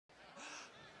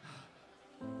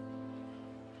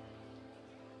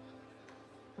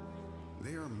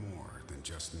They are more than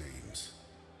just names.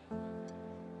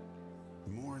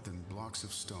 More than blocks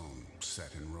of stone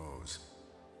set in rows.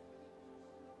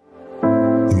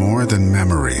 More than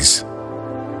memories.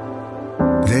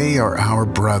 They are our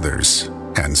brothers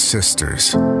and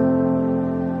sisters,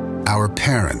 our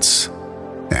parents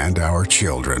and our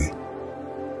children,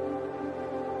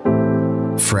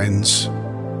 friends,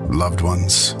 loved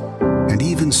ones, and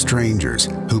even strangers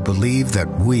who believe that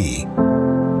we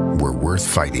were worth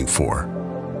fighting for,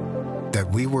 that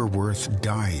we were worth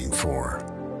dying for.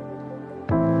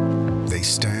 They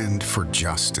stand for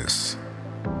justice,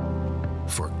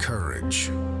 for courage,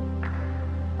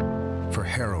 for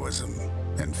heroism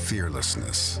and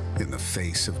fearlessness in the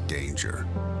face of danger.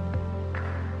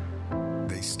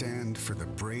 They stand for the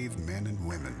brave men and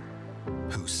women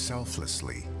who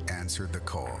selflessly answered the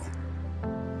call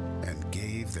and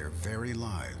gave their very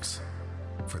lives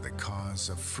for the cause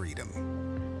of freedom.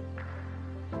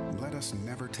 Let us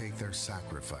never take their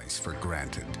sacrifice for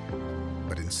granted,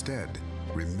 but instead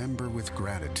remember with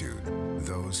gratitude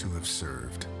those who have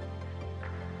served.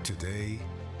 Today,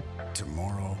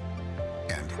 tomorrow,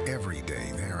 and every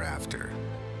day thereafter.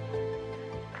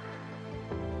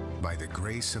 By the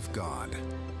grace of God,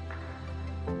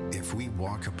 if we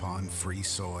walk upon free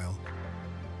soil,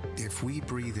 if we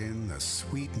breathe in the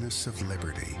sweetness of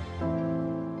liberty,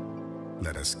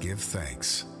 let us give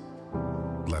thanks,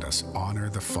 let us honor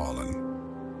the fallen,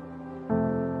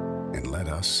 and let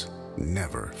us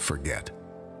never forget.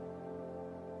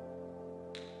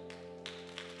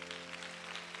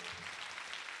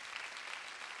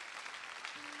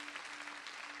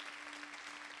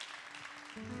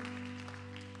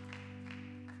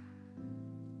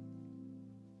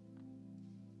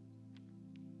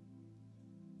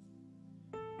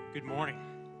 Good morning.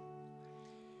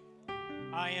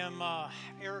 I am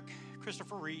Eric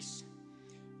Christopher Reese,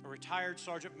 a retired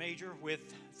Sergeant Major with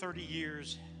 30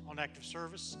 years on active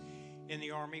service in the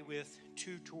Army with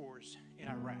 2 tours in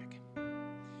Iraq.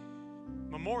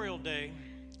 Memorial Day,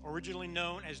 originally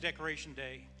known as Decoration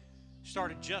Day,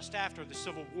 started just after the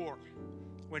Civil War,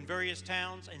 when various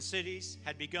towns and cities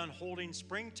had begun holding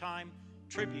springtime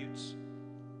tributes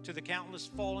to the countless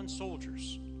fallen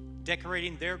soldiers,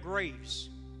 decorating their graves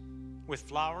with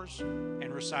flowers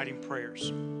and reciting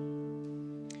prayers.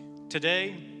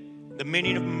 Today, the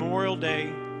meaning of Memorial Day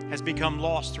has become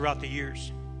lost throughout the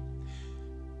years.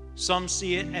 Some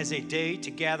see it as a day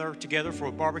to gather together for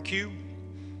a barbecue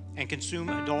and consume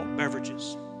adult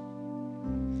beverages.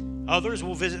 Others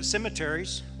will visit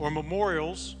cemeteries or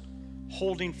memorials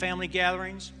holding family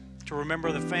gatherings to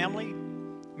remember the family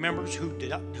members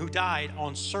who died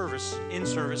in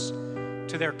service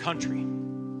to their country.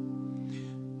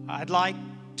 I'd like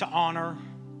to honor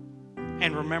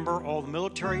and remember all the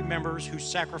military members who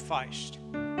sacrificed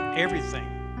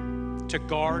everything to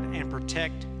guard and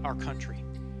protect our country.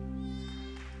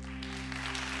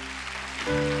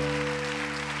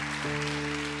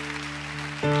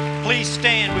 Please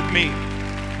stand with me.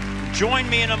 Join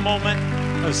me in a moment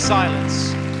of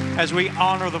silence as we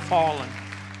honor the fallen.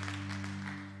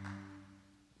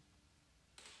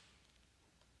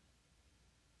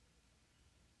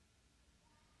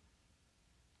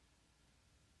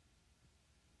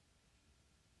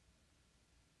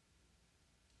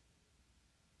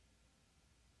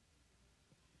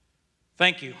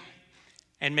 Thank you,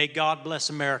 and may God bless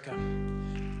America.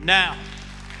 Now,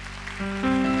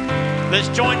 let's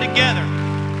join together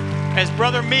as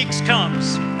Brother Meeks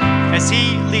comes as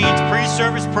he leads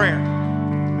pre-service prayer.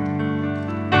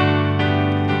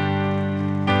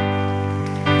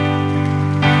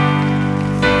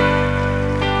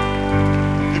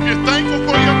 If you're thankful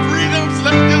for your freedoms,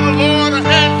 let's give the Lord a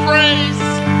hand praise.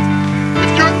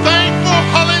 If you're thankful,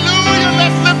 hallelujah,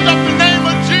 let's lift up the name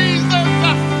of Jesus.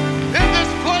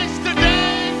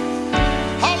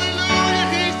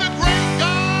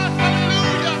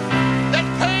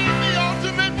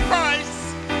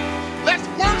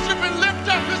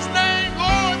 His name,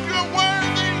 Lord, you're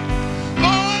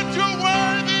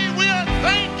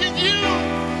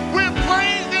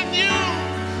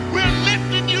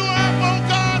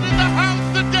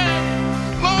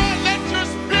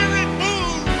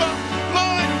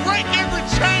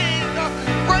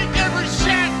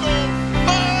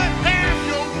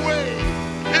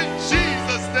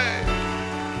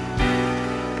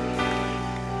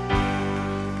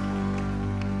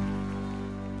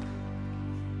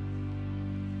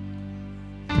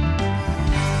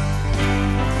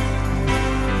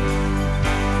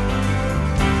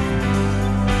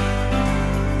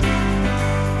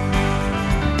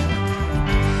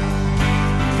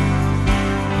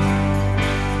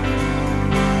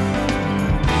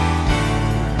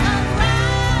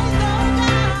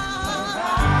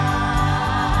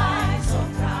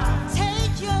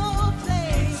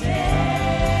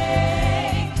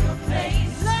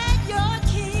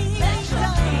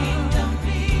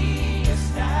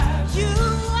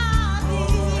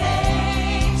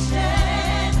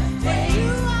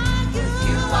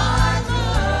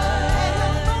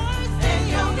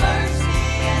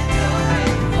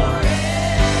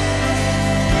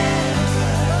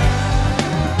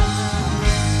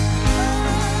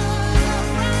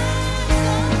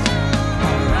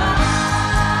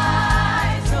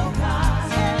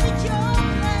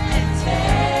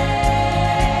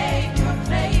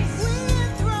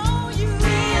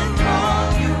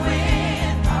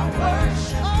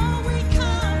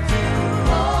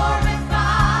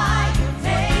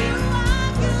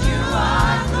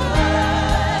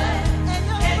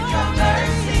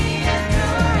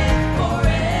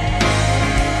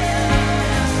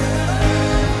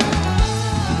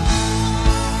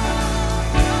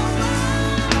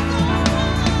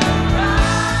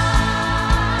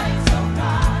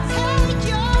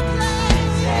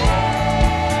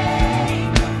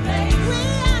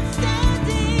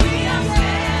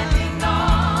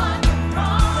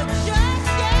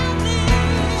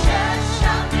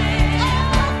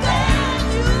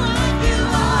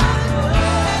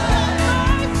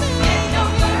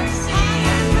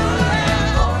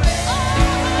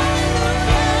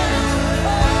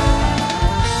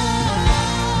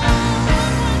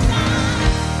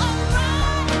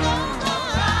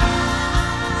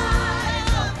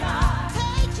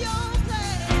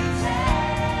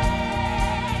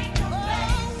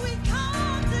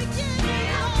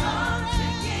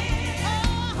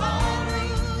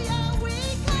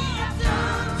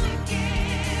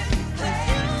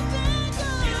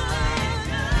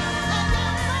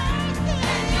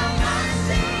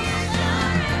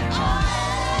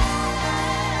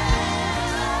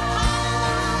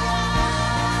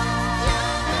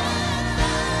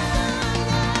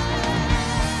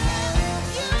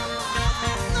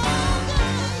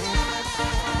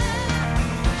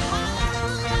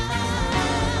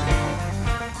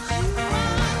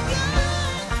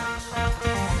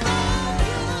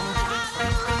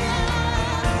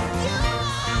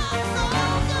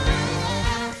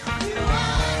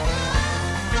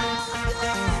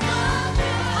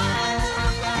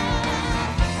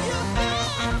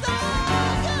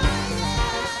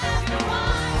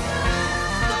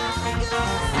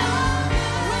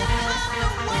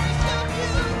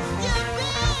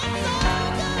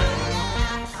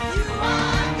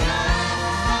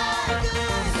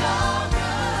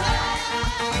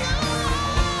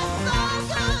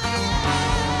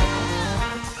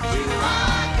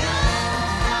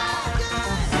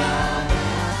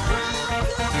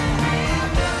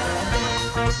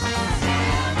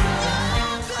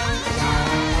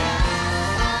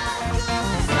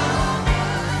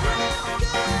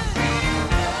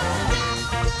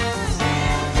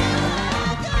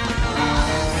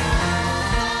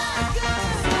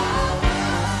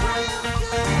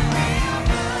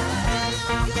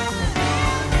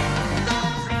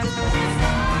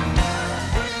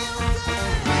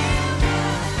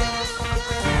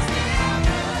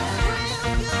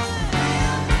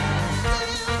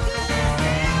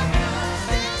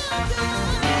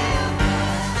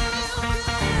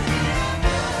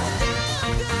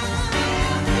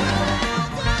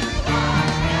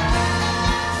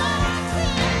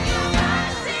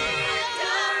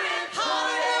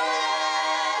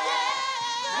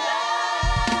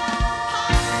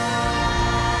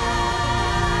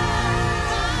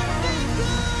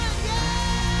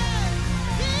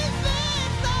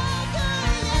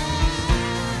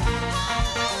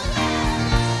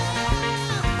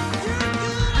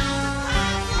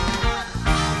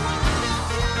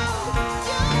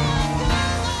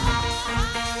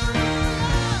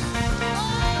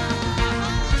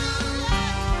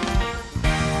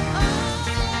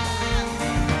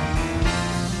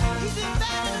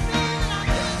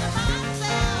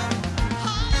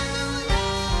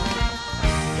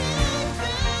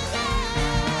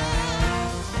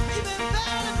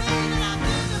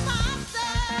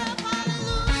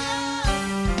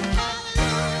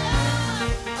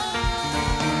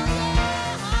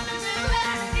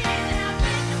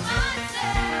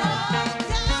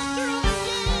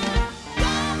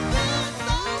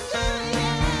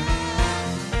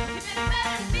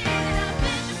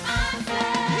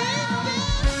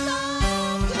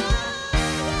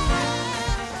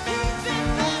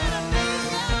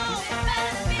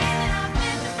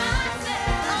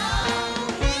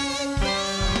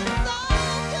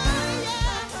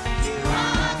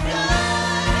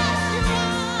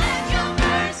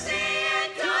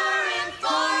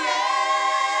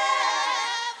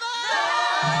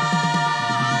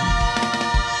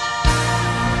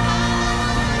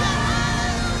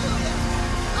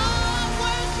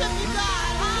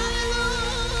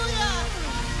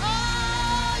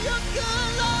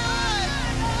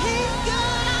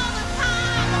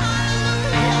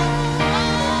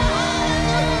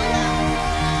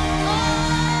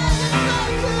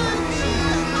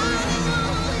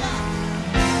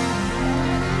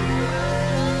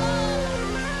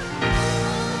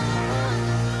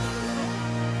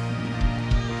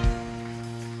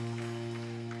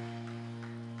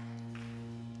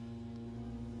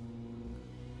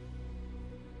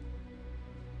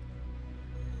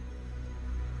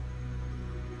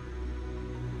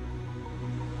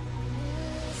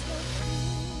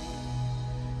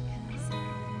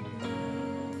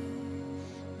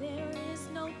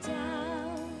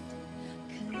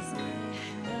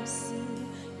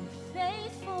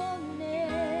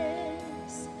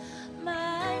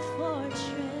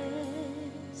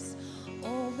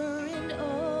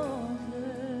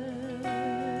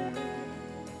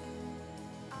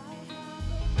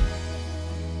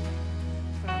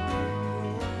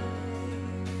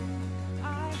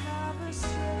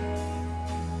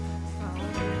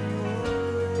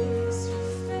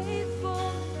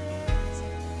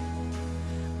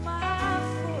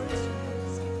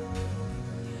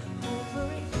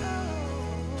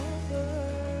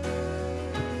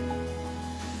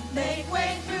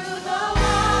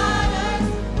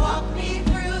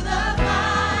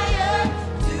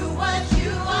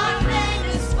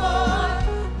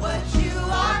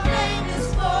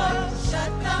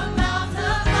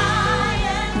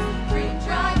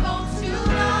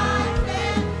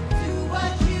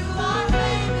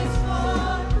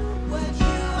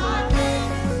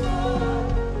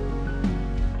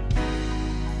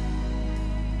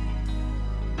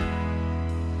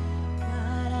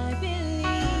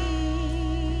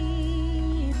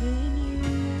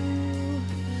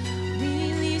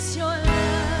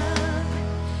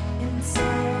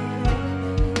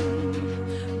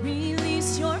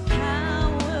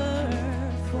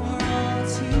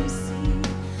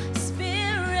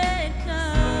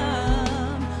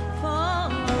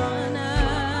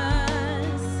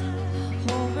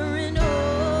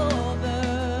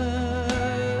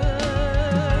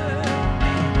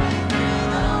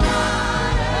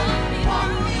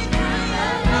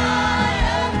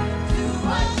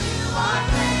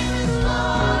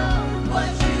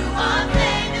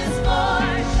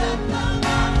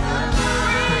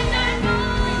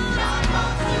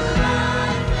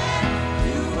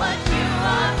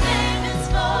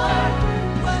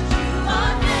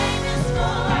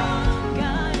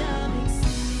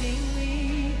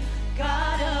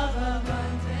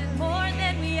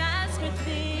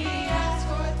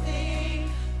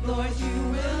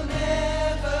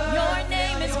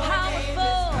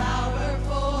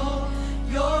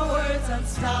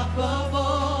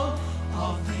unstoppable.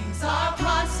 All things are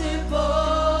possible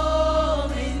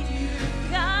in you.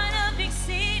 God of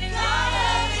exceedingly,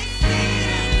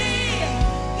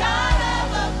 God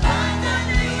of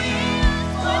abundantly,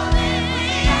 more than we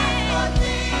ask or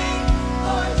think.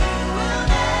 Lord, you will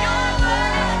never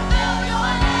fail.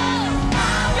 Your name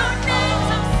is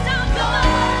unstoppable.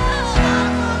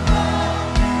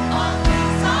 All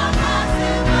things are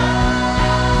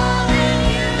possible in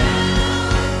you.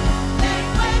 Make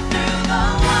way through the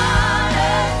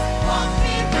waters, walk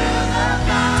me through the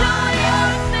fire.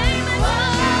 Do what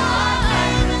you are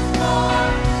famous for.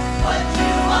 What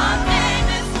you are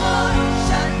famous for.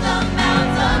 Shut the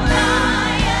mouths of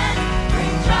lions,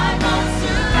 bring dry bones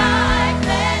to life.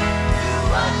 Then do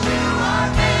what you are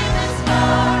famous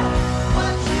for.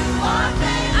 What you are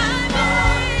famous for.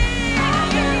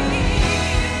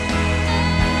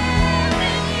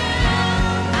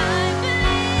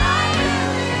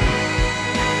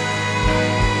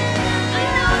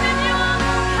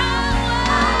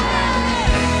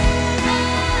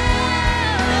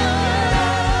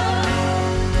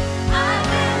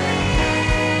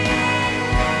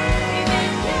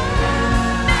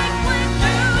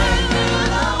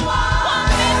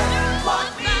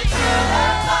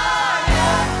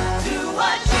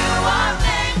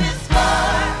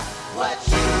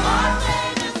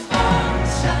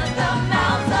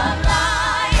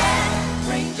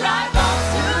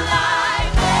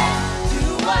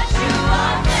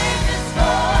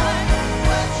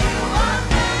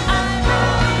 I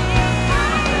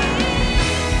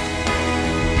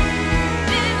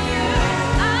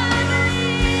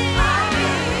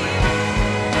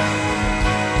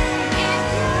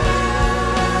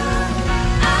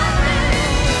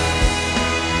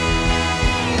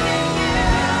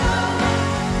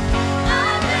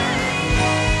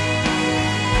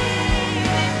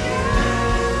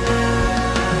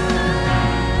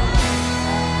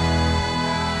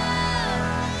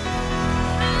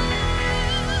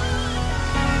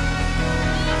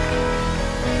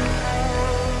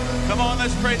Come on,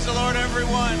 let's praise the Lord,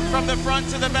 everyone. From the front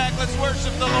to the back, let's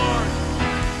worship the Lord,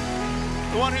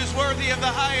 the one who's worthy of the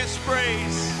highest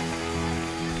praise.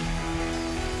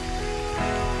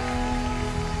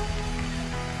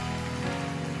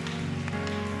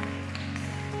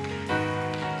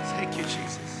 Thank you,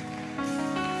 Jesus.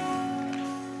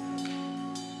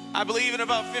 I believe in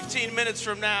about 15 minutes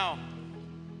from now,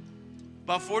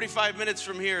 about 45 minutes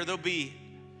from here, there'll be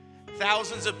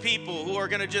thousands of people who are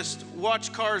going to just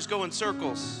watch cars go in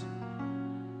circles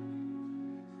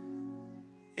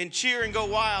and cheer and go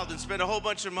wild and spend a whole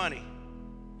bunch of money.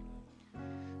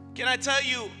 Can I tell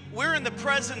you, we're in the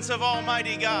presence of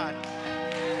Almighty God.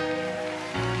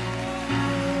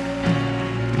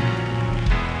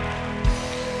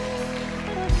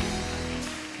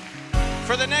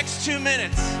 For the next 2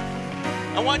 minutes,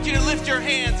 I want you to lift your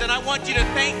hands and I want you to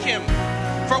thank Him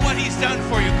for what He's done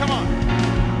for you. Come on.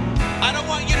 I don't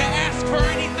want you to ask for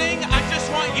anything. I just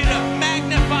want you to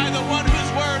magnify the one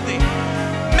who's worthy.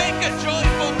 Make a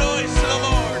joyful noise to the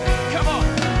Lord. Come on.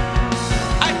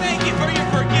 I thank you for your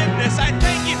forgiveness. I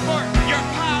thank you for your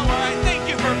power. I thank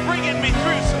you for bringing me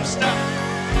through some stuff.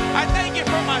 I thank you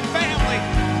for my family.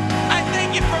 I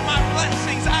thank you for my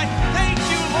blessings. I thank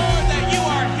you, Lord, that you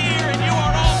are here and you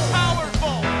are all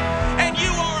powerful and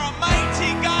you are a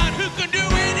mighty God who can do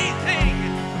anything.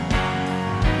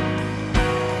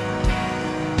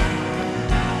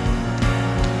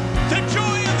 The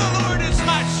joy of the Lord is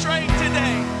my strength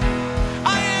today.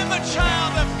 I am a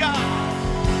child of God.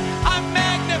 I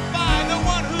magnify the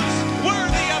one who's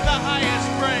worthy of the highest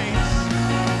praise.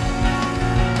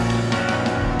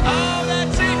 Oh,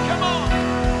 that's it. Come on.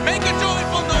 Make a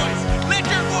joyful noise. Let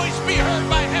your voice be heard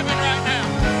by heaven right now.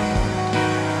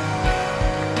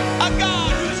 A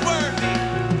God who's worthy.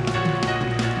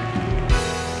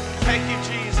 Thank you,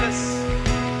 Jesus.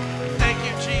 Thank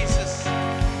you, Jesus.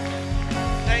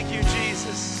 Thank you,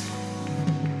 Jesus.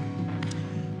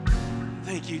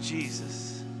 Thank you,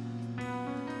 Jesus.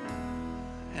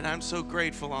 And I'm so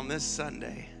grateful on this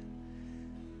Sunday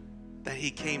that He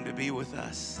came to be with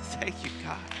us. Thank you,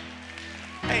 God.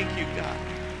 Thank you, God.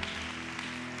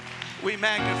 We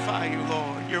magnify you,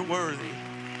 Lord. You're worthy.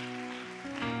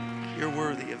 You're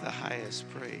worthy of the highest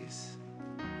praise.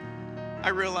 I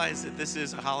realize that this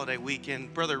is a holiday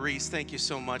weekend. Brother Reese, thank you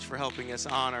so much for helping us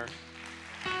honor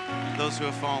those who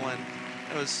have fallen.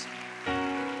 It was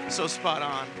so spot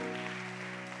on.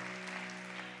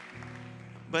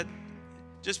 But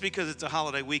just because it's a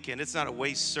holiday weekend, it's not a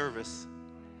waste service.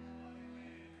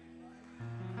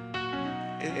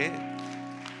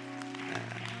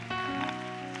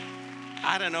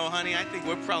 I don't know, honey. I think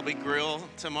we'll probably grill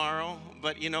tomorrow.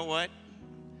 But you know what?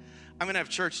 I'm going to have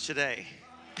church today.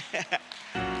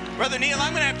 Brother Neil,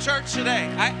 I'm going to have church today.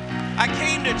 I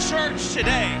came to church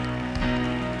today.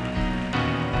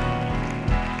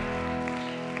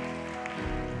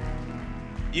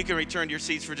 You can return to your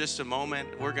seats for just a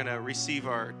moment. We're going to receive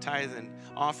our tithe and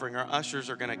offering. Our ushers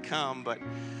are going to come, but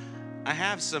I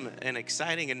have an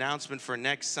exciting announcement for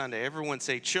next Sunday. Everyone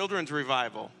say Children's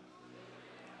Revival.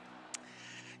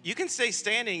 You can stay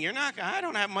standing. I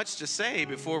don't have much to say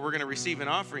before we're going to receive an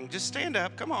offering. Just stand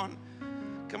up. Come on.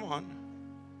 Come on.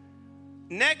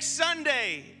 Next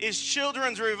Sunday is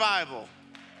Children's Revival.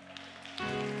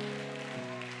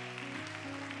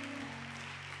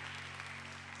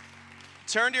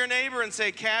 Turn to your neighbor and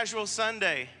say, Casual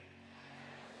Sunday.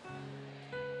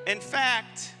 In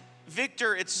fact,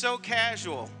 Victor, it's so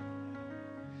casual.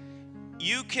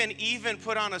 You can even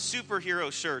put on a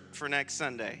superhero shirt for next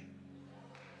Sunday.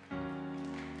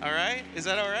 All right? Is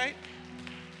that all right?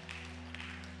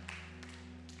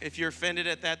 If you're offended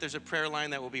at that, there's a prayer line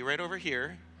that will be right over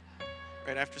here,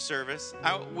 right after service.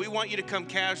 We want you to come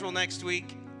casual next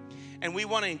week, and we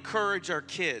want to encourage our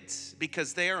kids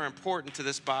because they are important to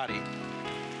this body.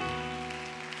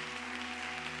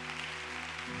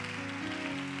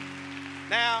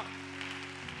 Now,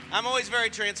 I'm always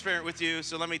very transparent with you,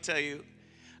 so let me tell you.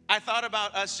 I thought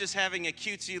about us just having a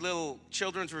cutesy little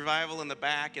children's revival in the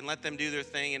back and let them do their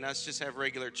thing and us just have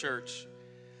regular church.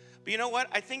 But you know what?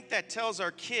 I think that tells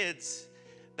our kids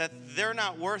that they're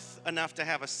not worth enough to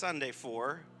have a Sunday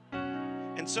for.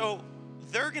 And so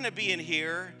they're going to be in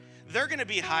here. They're going to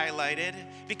be highlighted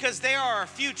because they are our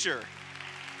future.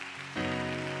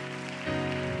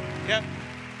 Yep.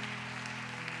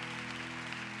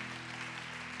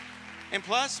 And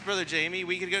plus, Brother Jamie,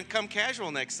 we could come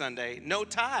casual next Sunday. No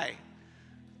tie.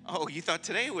 Oh, you thought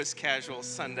today was casual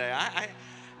Sunday. I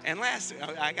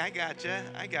gotcha.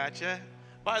 I gotcha.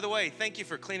 By the way, thank you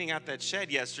for cleaning out that shed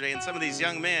yesterday. And some of these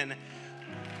young men,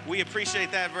 we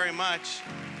appreciate that very much.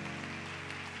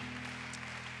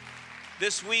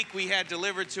 This week, we had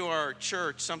delivered to our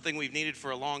church something we've needed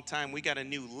for a long time. We got a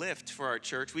new lift for our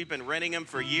church. We've been renting them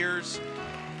for years.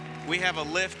 We have a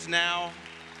lift now.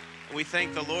 We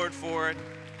thank the Lord for it,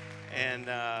 and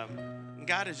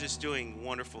God is just doing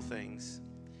wonderful things.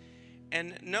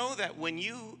 And know that when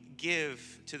you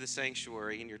give to the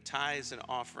sanctuary in your tithes and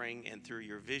offering and through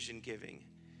your vision giving,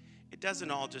 it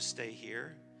doesn't all just stay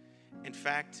here. In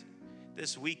fact,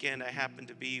 this weekend I happened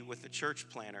to be with the church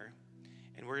planner,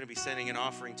 and we're going to be sending an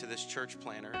offering to this church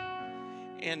planner.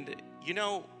 And you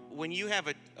know, when you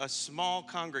have a small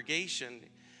congregation,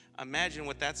 imagine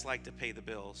what that's like to pay the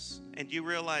bills. And you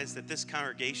realize that this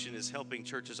congregation is helping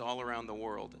churches all around the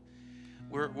world.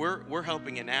 We're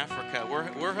helping in Africa.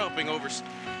 We're helping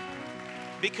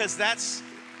because that's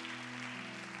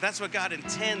what God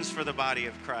intends for the body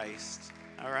of Christ.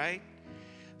 All right?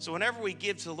 So whenever we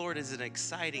give to the Lord is an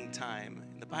exciting time.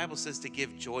 The Bible says to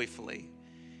give joyfully.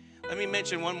 Let me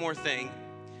mention one more thing.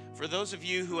 For those of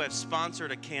you who have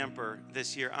sponsored a camper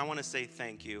this year, I want to say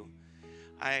thank you.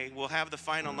 I will have the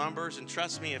final numbers, and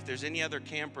trust me, if there's any other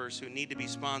campers who need to be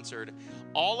sponsored,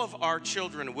 all of our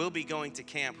children will be going to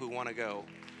camp who want to go.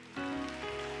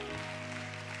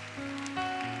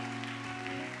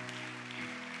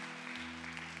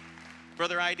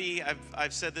 Brother ID,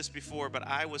 I've said this before, but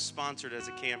I was sponsored as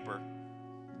a camper.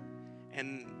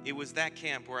 And it was that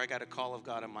camp where I got a call of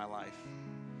God in my life.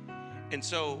 And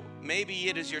so maybe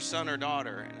it is your son or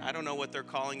daughter, and I don't know what their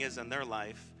calling is in their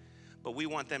life, but we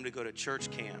want them to go to church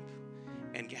camp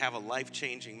and have a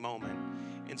life-changing moment.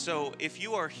 And so if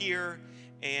you are here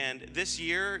and this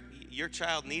year your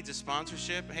child needs a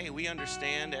sponsorship, hey, we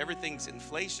understand. Everything's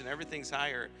inflation, everything's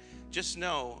higher. Just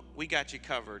know we got you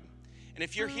covered. And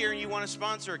if you're here and you want to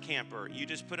sponsor a camper, you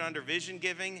just put under vision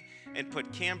giving and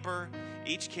put camper.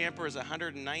 Each camper is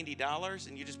 $190,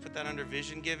 and you just put that under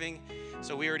vision giving.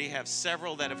 So we already have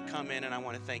several that have come in, and I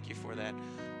want to thank you for that.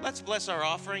 Let's bless our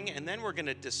offering, and then we're going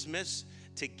to dismiss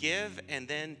to give and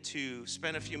then to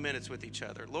spend a few minutes with each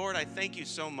other. Lord, I thank you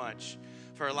so much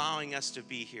for allowing us to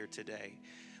be here today.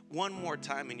 One more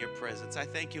time in your presence. I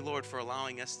thank you, Lord, for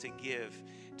allowing us to give,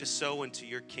 to sow into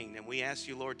your kingdom. We ask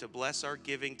you, Lord, to bless our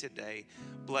giving today.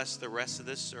 Bless the rest of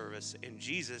this service. In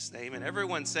Jesus' name. And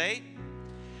everyone say,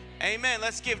 amen.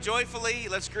 Let's give joyfully.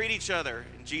 Let's greet each other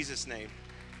in Jesus' name.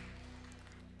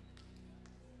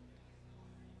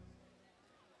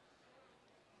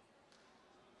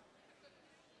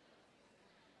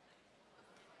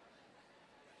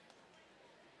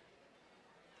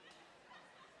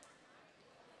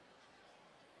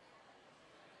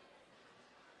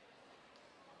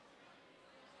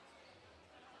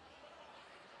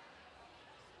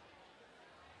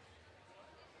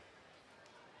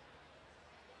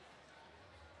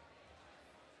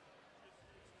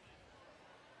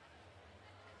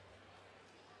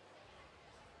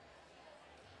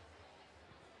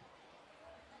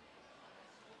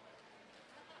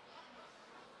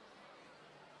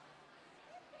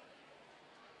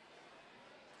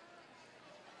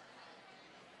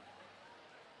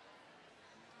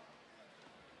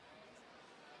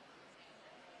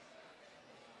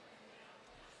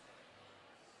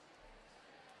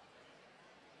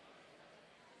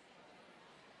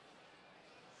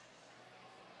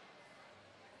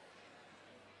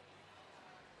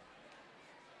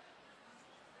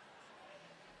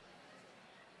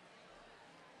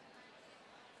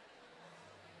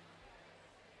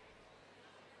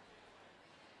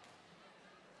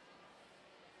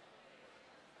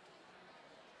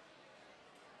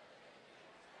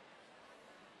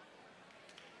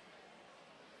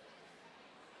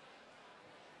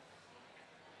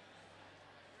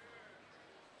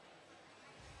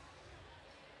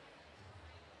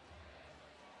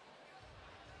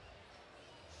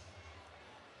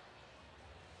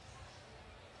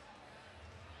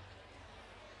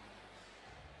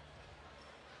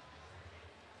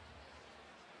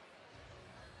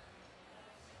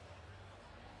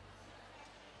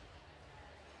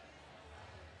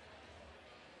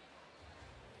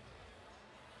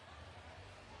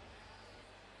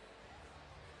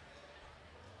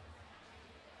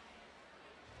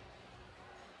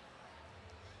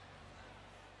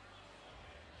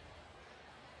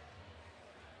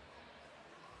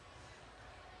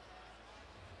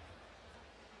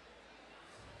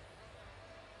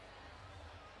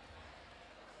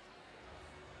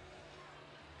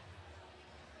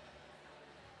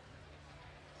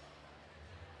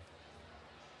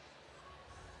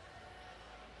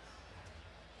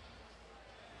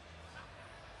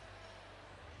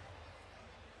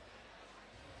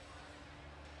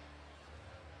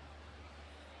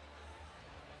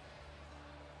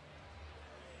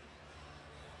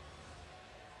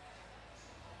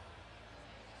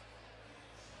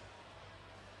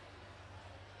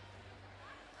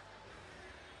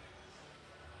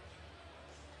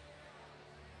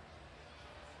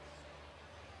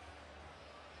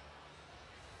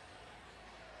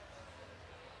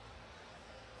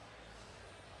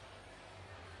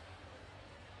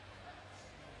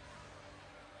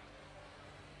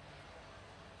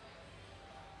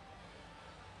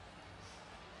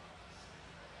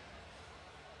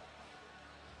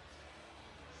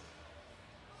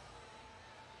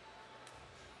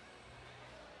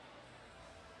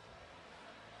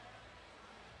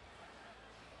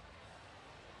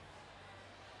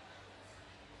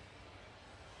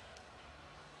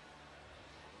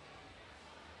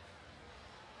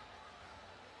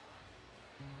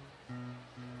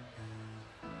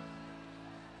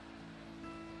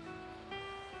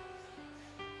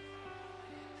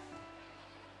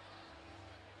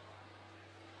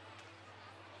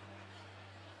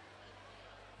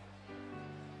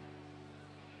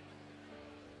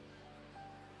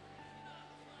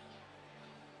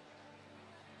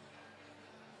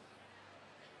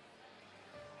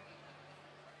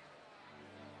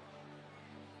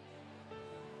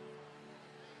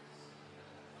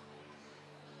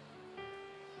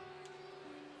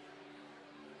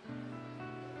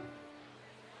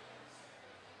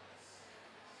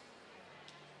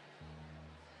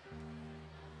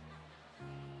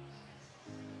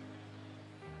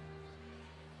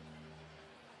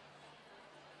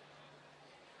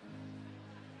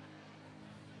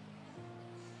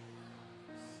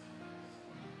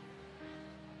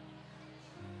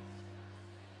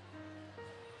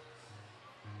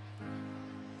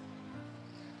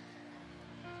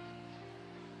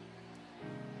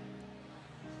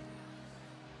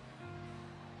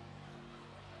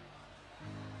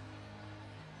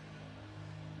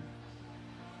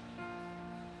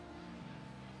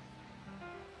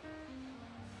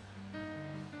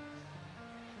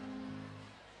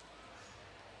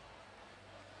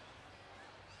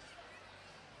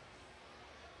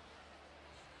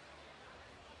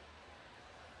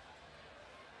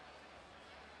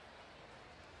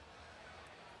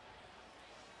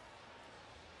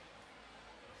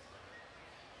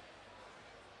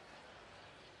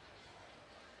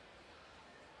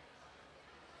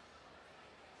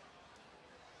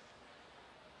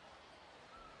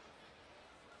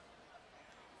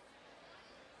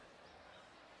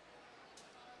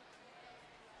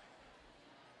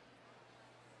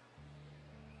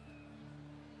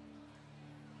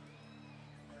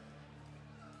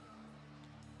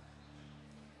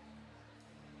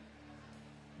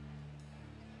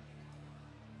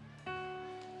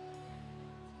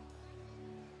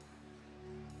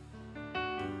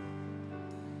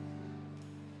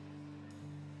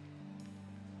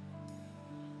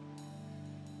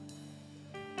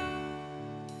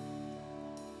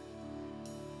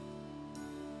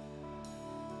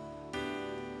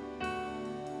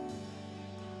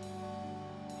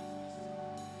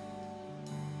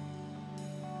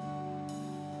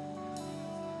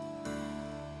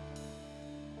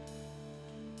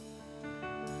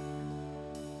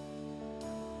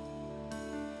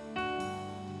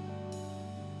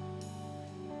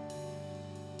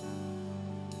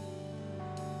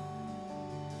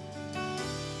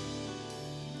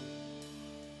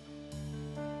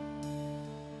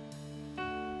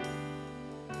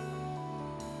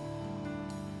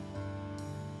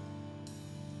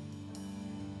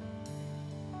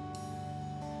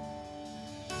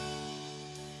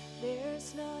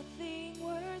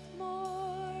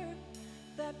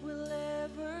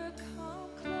 never come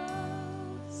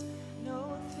close.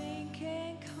 Nothing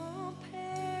can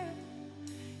compare.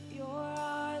 You're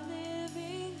our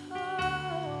living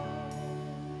hope.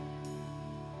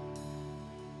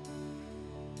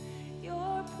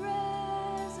 Your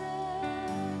presence,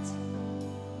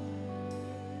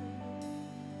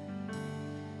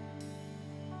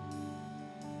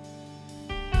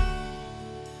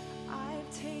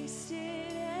 I've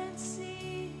tasted and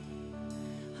seen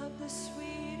of the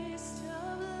sweetest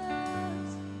of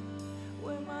loves.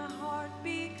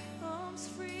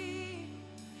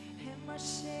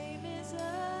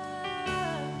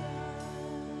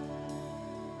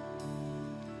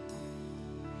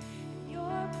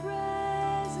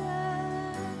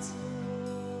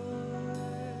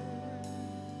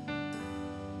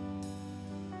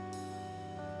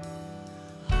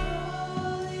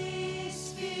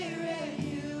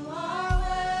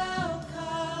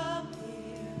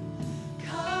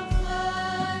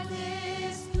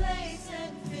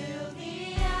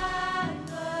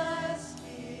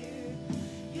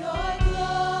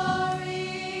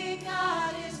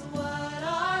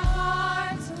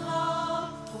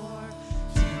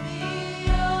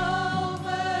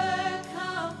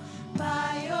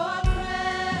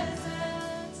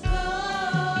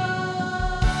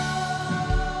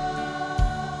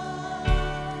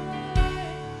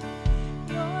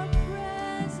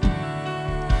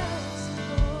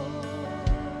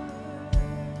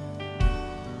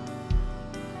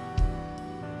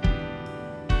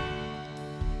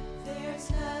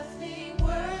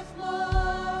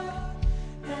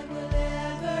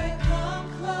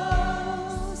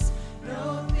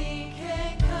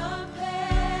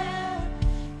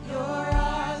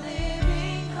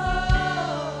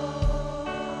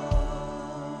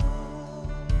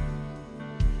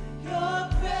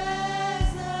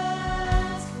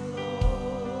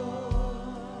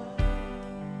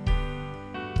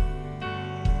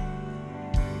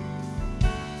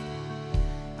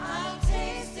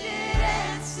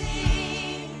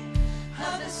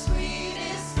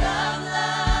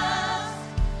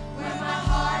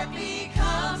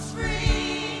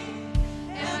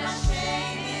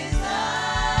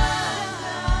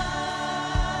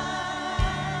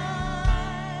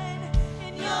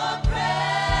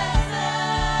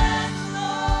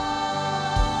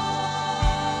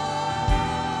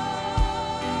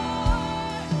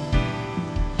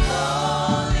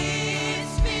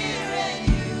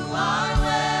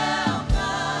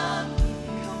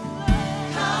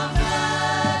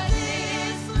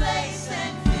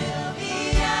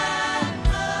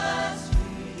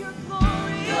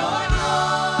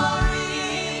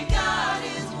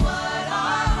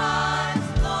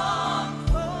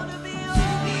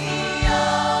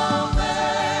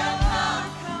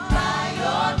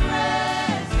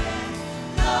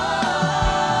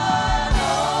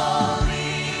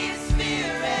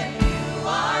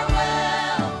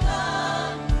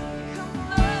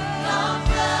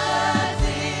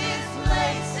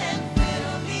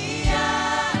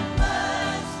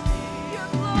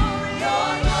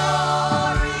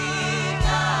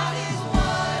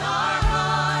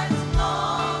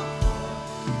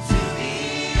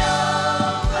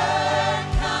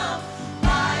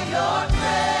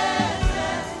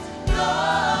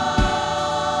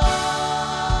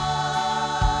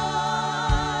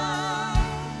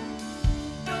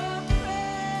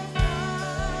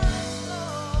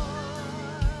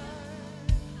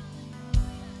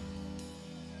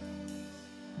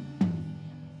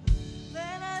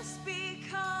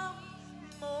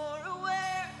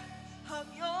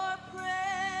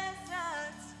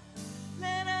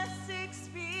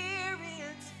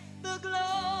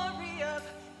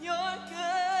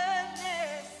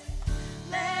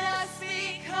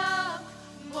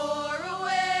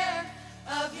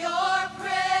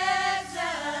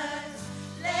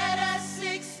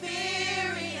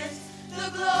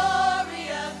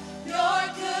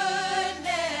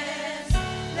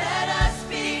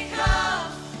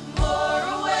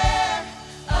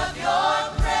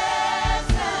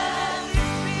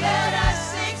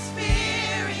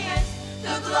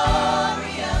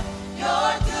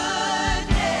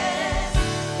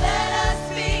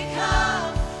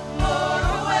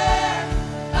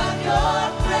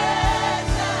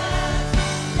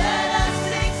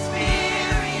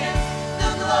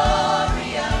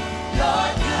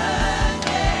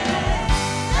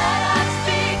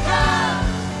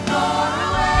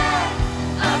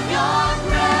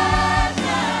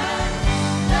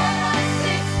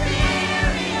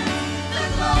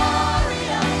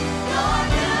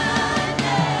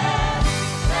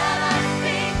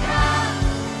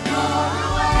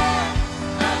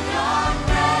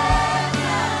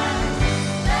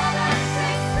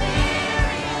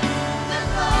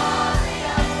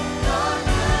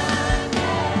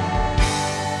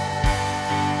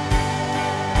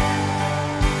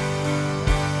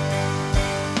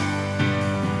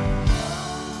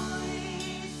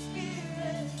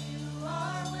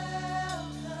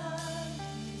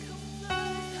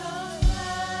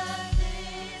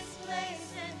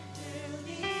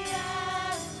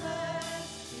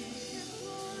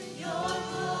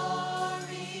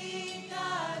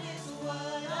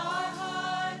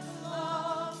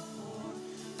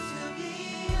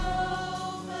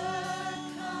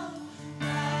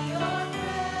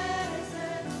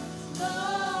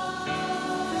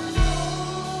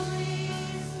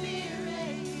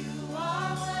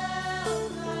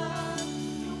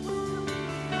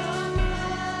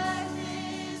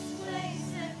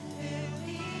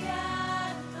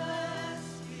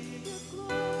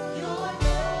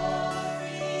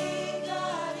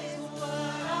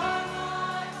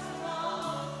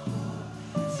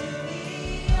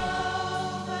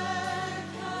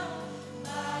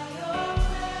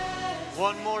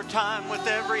 One more time with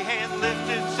every hand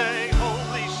lifted, say,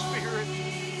 Holy Spirit.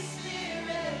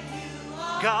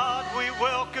 God, we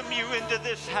welcome you into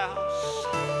this house.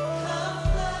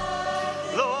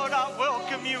 Lord, I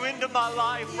welcome you into my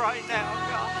life right now,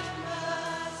 God.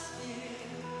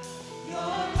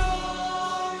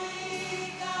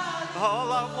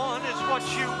 All I want is what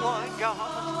you want,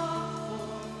 God.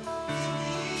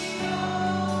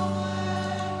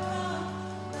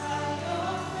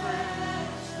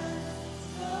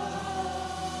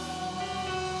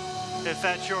 If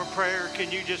that's your prayer,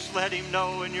 can you just let him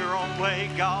know in your own way,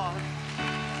 God?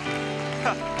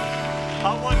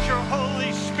 I want your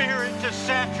Holy Spirit to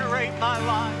saturate my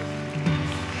life.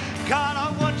 God,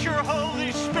 I want your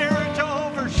Holy Spirit to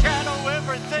overshadow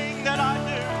everything that I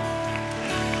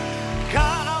do.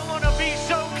 God, I want to be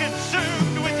so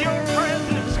consumed with your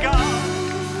presence, God.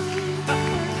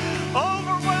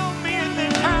 Overwhelm me in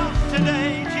this house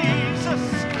today, Jesus.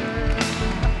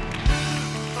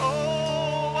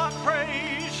 Oh, I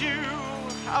praise you.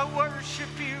 I worship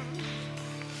you.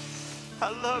 I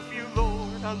love you,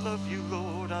 Lord. I love you,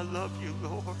 Lord. I love you,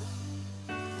 Lord.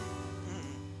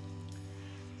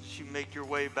 As you make your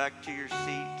way back to your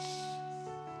seats,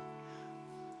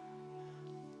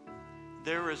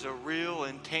 there is a real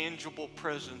and tangible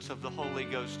presence of the Holy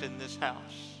Ghost in this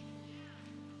house.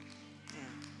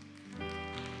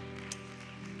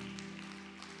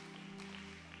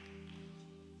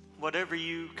 Whatever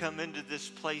you come into this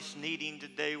place needing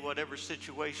today, whatever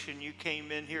situation you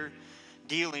came in here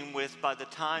dealing with, by the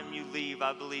time you leave,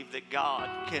 I believe that God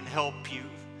can help you.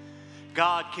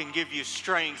 God can give you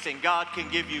strength, and God can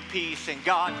give you peace, and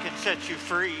God can set you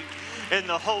free. And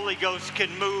the Holy Ghost can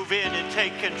move in and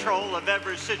take control of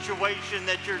every situation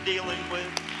that you're dealing with.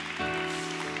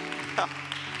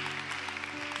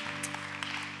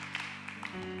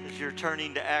 As you're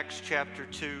turning to Acts chapter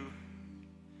 2,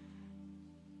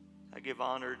 I give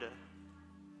honor to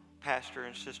Pastor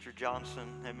and Sister Johnson.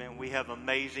 Amen. We have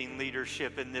amazing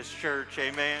leadership in this church.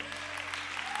 Amen.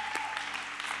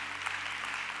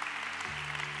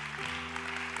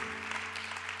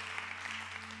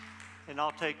 And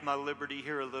I'll take my liberty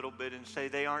here a little bit and say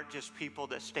they aren't just people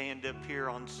that stand up here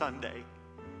on Sunday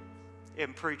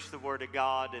and preach the Word of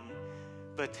God,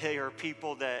 but they are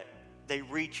people that they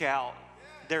reach out.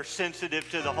 They're sensitive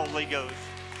to the Holy Ghost.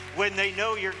 When they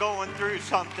know you're going through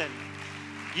something,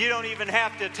 you don't even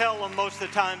have to tell them most of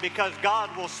the time, because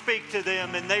God will speak to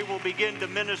them and they will begin to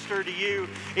minister to you.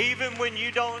 Even when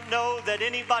you don't know that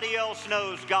anybody else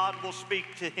knows, God will speak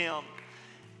to him.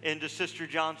 And to Sister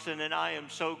Johnson, and I am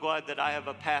so glad that I have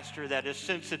a pastor that is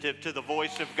sensitive to the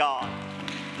voice of God.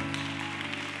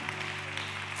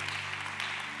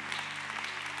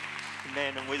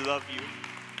 Amen, and we love you.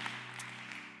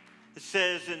 It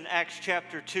says in Acts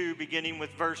chapter 2, beginning with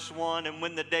verse 1, and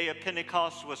when the day of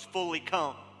Pentecost was fully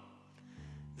come,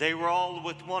 they were all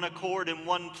with one accord in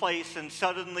one place, and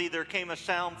suddenly there came a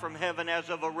sound from heaven as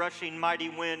of a rushing mighty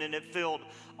wind, and it filled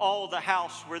all the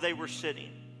house where they were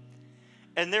sitting.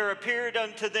 And there appeared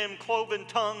unto them cloven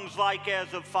tongues like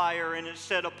as of fire, and it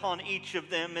sat upon each of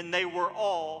them, and they were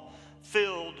all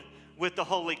filled with the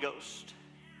Holy Ghost,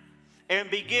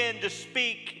 and began to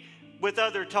speak with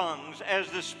other tongues as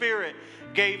the Spirit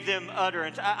gave them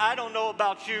utterance. I don't know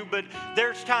about you, but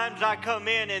there's times I come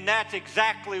in and that's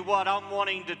exactly what I'm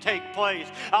wanting to take place.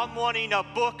 I'm wanting a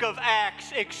Book of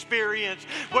Acts experience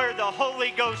where the Holy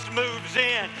Ghost moves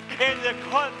in and the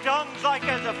tongues like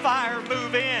as a fire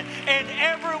move in, and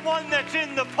everyone that's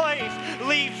in the place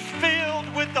leaves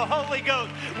filled with the Holy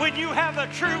Ghost. When you have a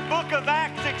true Book of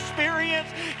Acts experience,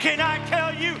 can I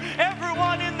tell you,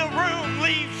 everyone in the room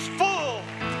leaves full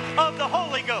of the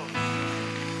Holy Ghost.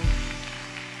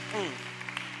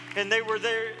 And they were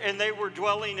there, and they were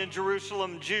dwelling in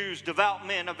Jerusalem, Jews, devout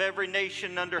men of every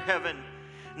nation under heaven.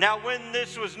 Now when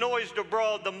this was noised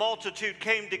abroad, the multitude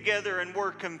came together and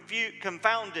were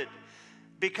confounded,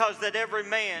 because that every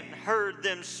man heard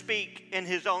them speak in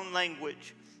his own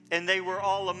language. And they were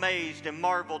all amazed and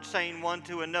marveled, saying one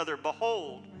to another,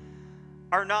 Behold,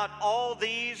 are not all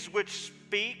these which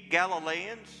speak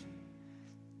Galileans?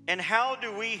 And how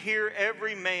do we hear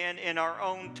every man in our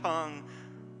own tongue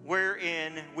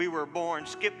wherein we were born?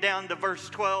 Skip down to verse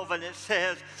 12, and it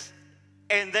says,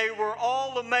 And they were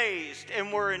all amazed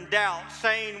and were in doubt,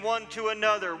 saying one to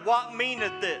another, What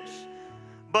meaneth this?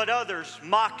 But others,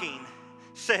 mocking,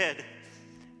 said,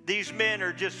 These men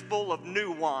are just full of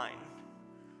new wine.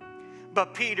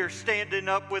 But Peter, standing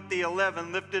up with the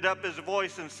 11, lifted up his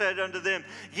voice and said unto them,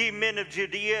 Ye men of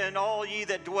Judea, and all ye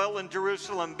that dwell in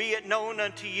Jerusalem, be it known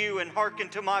unto you, and hearken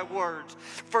to my words.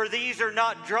 For these are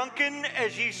not drunken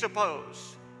as ye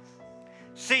suppose,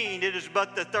 seeing it is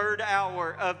but the third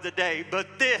hour of the day.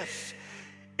 But this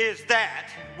is that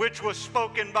which was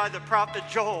spoken by the prophet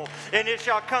Joel. And it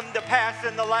shall come to pass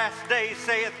in the last days,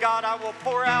 saith God, I will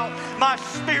pour out my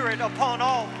spirit upon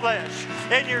all flesh.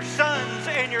 And your sons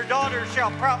and your daughters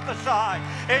shall prophesy.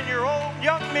 And your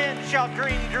young men shall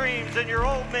dream dreams. And your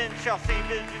old men shall see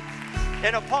visions.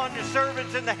 And upon your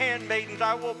servants and the handmaidens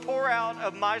I will pour out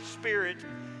of my spirit,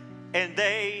 and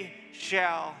they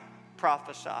shall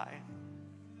prophesy.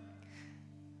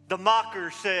 The mocker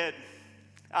said,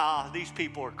 these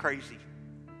people are crazy.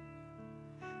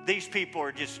 These people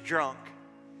are just drunk.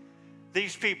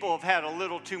 These people have had a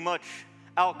little too much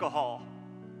alcohol.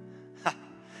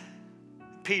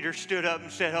 Peter stood up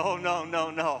and said, oh, no, no,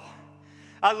 no.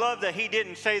 I love that he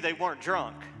didn't say they weren't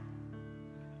drunk.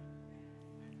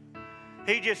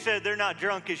 He just said they're not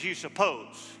drunk as you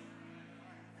suppose.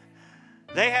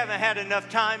 They haven't had enough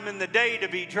time in the day to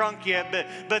be drunk yet,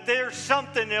 but there's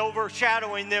something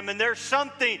overshadowing them, and there's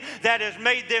something that has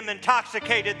made them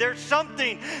intoxicated. There's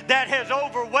something that has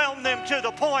overwhelmed them to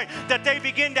the point that they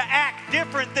begin to act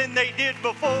different than they did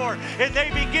before, and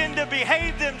they begin to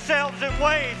behave themselves in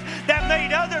ways that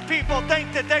made other people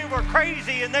think that they were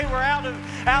crazy and they were out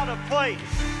of place.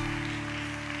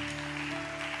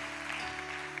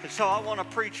 And so I want to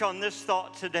preach on this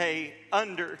thought today,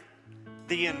 under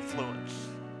the influence.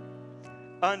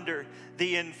 Under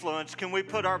the influence. Can we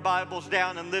put our Bibles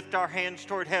down and lift our hands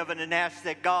toward heaven and ask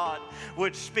that God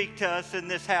would speak to us in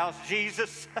this house?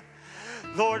 Jesus,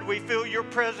 Lord, we feel your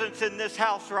presence in this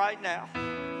house right now.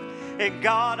 And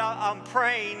God, I'm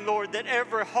praying, Lord, that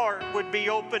every heart would be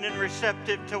open and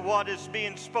receptive to what is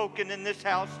being spoken in this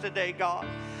house today, God.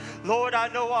 Lord, I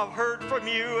know I've heard from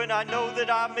you, and I know that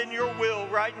I'm in your will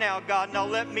right now, God. Now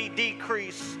let me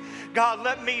decrease. God,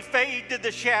 let me fade to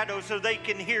the shadow so they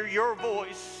can hear your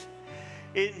voice.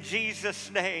 In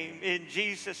Jesus' name, in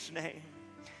Jesus' name.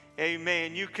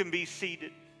 Amen. You can be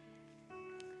seated.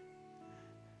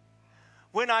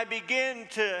 When I begin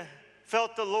to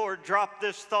felt the Lord drop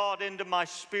this thought into my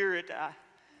spirit,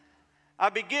 I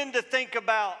begin to think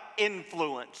about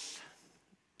influence.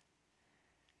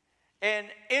 And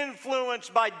influence,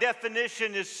 by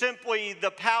definition, is simply the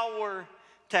power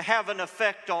to have an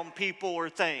effect on people or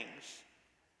things.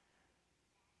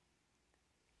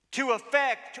 To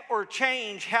affect or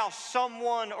change how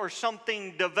someone or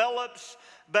something develops,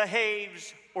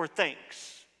 behaves, or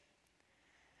thinks.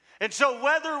 And so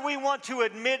whether we want to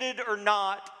admit it or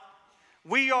not,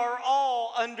 we are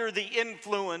all under the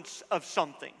influence of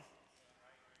something.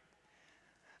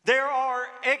 There are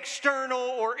external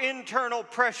or internal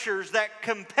pressures that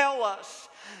compel us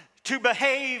to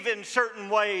behave in certain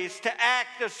ways, to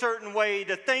act a certain way,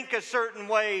 to think a certain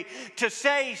way, to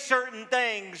say certain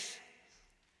things.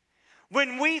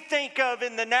 When we think of,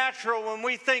 in the natural, when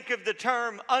we think of the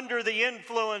term under the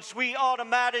influence, we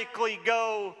automatically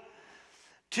go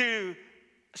to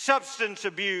substance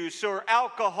abuse or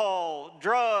alcohol,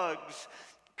 drugs,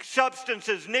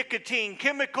 substances, nicotine,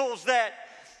 chemicals that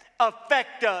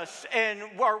affect us and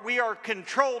we are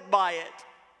controlled by it.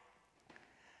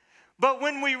 But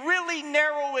when we really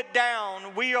narrow it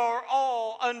down, we are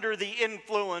all under the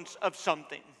influence of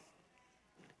something.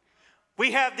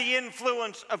 We have the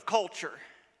influence of culture,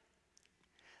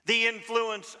 the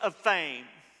influence of fame,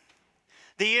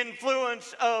 the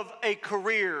influence of a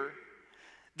career,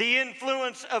 the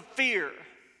influence of fear.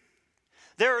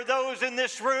 There are those in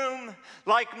this room,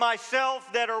 like myself,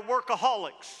 that are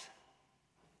workaholics,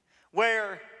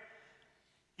 where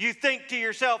you think to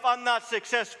yourself, I'm not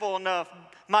successful enough.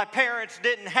 My parents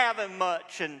didn't have him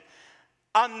much, and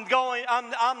I'm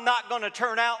not going to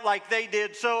turn out like they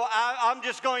did, so I'm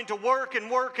just going to work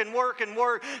and work and work and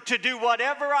work to do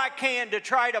whatever I can to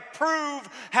try to prove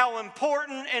how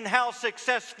important and how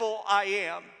successful I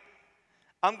am.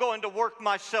 I'm going to work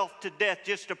myself to death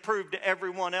just to prove to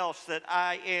everyone else that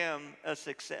I am a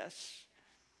success.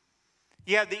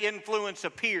 You have the influence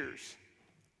of peers,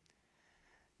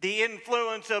 the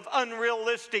influence of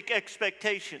unrealistic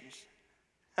expectations,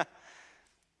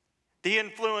 the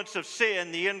influence of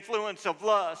sin, the influence of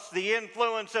lust, the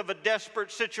influence of a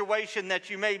desperate situation that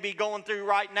you may be going through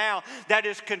right now that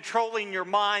is controlling your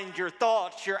mind, your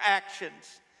thoughts, your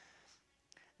actions.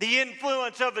 The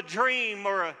influence of a dream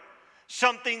or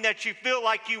something that you feel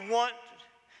like you want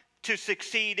to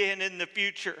succeed in the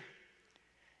future.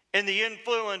 And the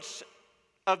influence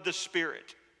of the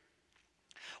Spirit.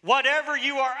 Whatever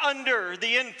you are under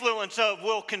the influence of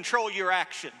will control your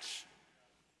actions.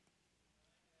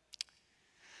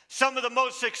 Some of the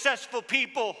most successful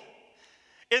people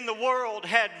in the world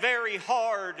had very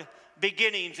hard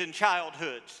beginnings in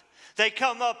childhoods. They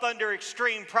come up under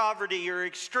extreme poverty or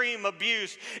extreme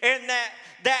abuse, and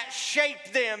that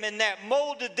shaped them and that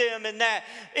molded them, and that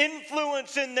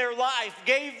influence in their life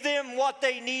gave them what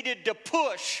they needed to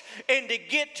push and to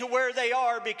get to where they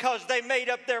are, because they made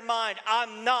up their mind,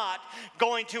 I'm not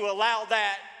going to allow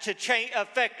that to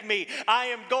affect me. I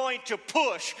am going to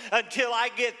push until I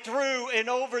get through and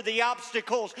over the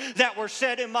obstacles that were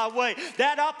set in my way.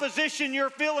 That opposition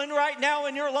you're feeling right now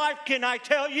in your life, can I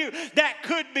tell you, that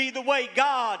could be the way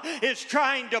God is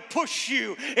trying to push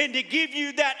you and to give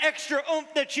you that extra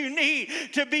oomph that you need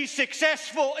to be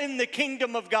successful in the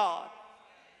kingdom of God.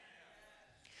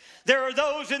 There are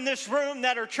those in this room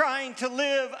that are trying to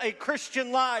live a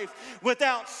Christian life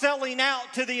without selling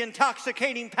out to the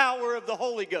intoxicating power of the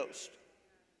Holy Ghost.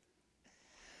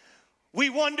 We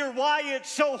wonder why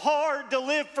it's so hard to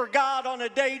live for God on a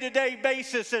day-to-day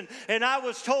basis. And I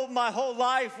was told my whole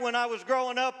life when I was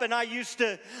growing up, and I used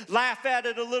to laugh at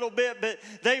it a little bit, but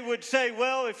they would say,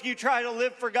 well, if you try to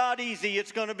live for God easy,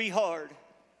 it's going to be hard.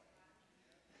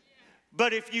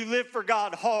 But if you live for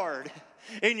God hard,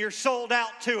 and you're sold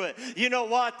out to it, you know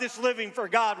what? This living for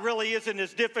God really isn't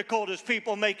as difficult as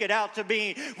people make it out to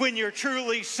be when you're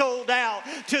truly sold out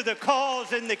to the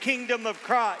cause and the kingdom of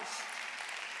Christ.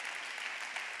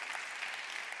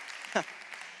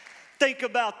 Think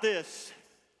about this.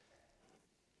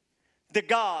 The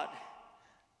God,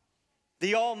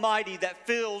 the Almighty that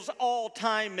fills all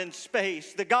time and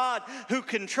space, the God who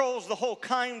controls the whole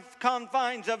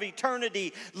confines of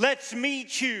eternity, lets me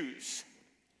choose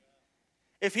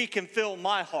if He can fill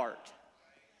my heart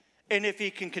and if He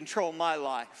can control my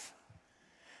life.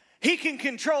 He can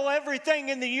control everything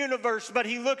in the universe, but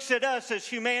He looks at us as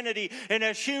humanity and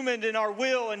as human in our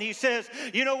will, and He says,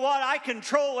 you know what? I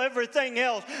control everything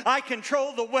else. I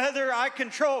control the weather. I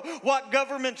control what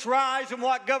governments rise and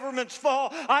what governments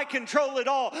fall. I control it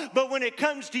all. But when it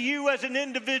comes to you as an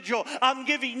individual, I'm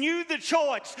giving you the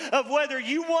choice of whether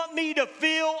you want me to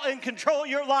feel and control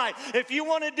your life. If you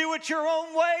want to do it your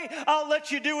own way, I'll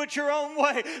let you do it your own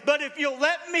way. But if you'll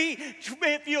let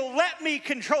me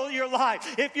control your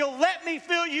life, if you'll let me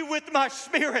fill you with my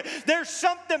Spirit, there's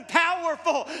something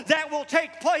powerful that will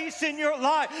take place in your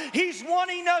life. He's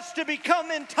wanting us to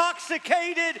become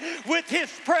intoxicated with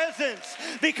His presence,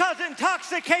 because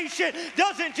intoxication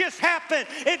doesn't just happen.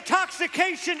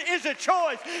 Intoxication is a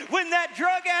choice. When that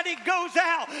drug addict goes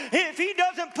out, if he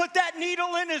doesn't put that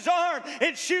needle in his arm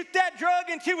and shoot that drug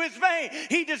into his vein,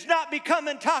 he does not become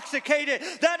intoxicated.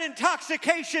 That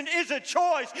intoxication is a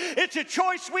choice. It's a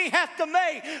choice we have to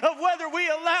make of whether we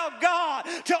allow God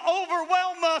to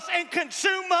overwhelm us and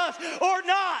consume us or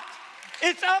not.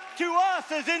 It's up to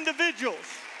us as individuals.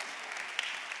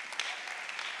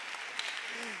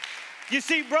 You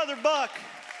see, Brother Buck,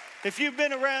 if you've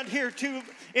been around here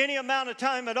any amount of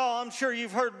time at all, I'm sure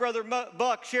you've heard Brother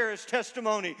Buck share his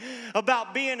testimony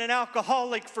about being an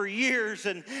alcoholic for years,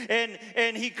 and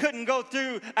he couldn't go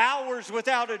through hours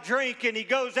without a drink, and he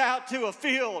goes out to a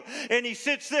field and he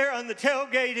sits there on the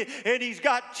tailgate and he's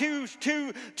got two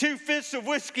fists of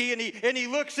whiskey, and he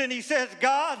looks and he says,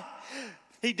 God,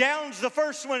 he downs the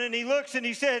first one and he looks and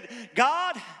he said,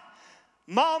 God,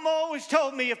 Mom always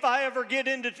told me if I ever get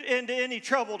into any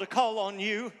trouble to call on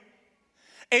you.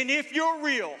 And if you're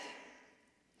real,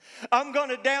 I'm going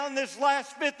to down this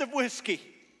last fifth of whiskey,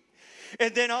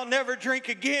 and then I'll never drink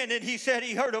again. And he said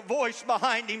he heard a voice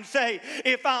behind him say,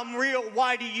 if I'm real,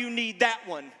 why do you need that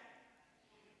one?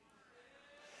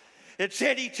 It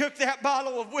said he took that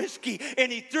bottle of whiskey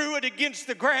and he threw it against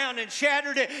the ground and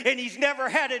shattered it, and he's never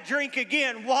had a drink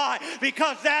again. Why?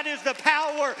 Because that is the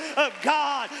power of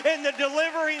God and the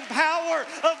delivering power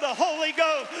of the Holy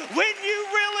Ghost. When you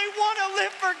really want to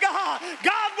live for God,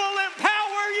 God will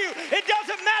empower you. It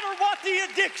doesn't matter what the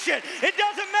addiction, it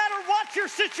doesn't matter what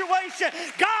your situation.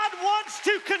 God wants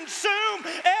to consume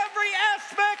every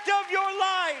aspect of your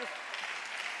life.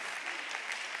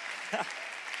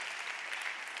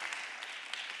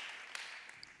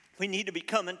 We need to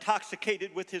become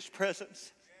intoxicated with His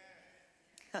presence.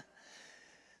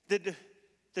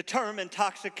 The term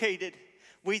intoxicated,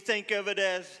 we think of it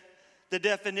as the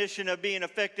definition of being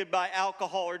affected by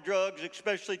alcohol or drugs,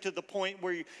 especially to the point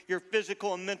where your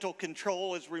physical and mental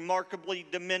control is remarkably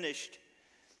diminished.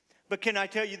 But can I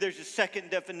tell you, there's a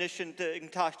second definition to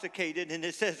intoxicated, and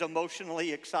it says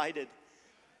emotionally excited,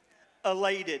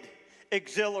 elated,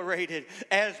 exhilarated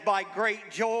as by great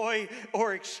joy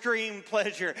or extreme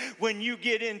pleasure. When you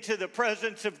get into the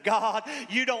presence of God,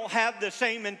 you don't have the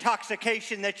same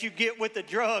intoxication that you get with the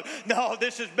drug. No,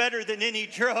 this is better than any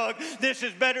drug. This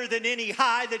is better than any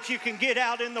high that you can get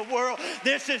out in the world.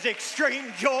 This is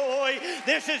extreme joy.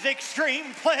 This is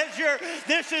extreme pleasure.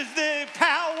 This is the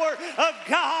power of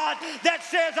God that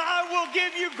says, I will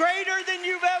give you greater than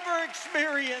you've ever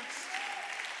experienced.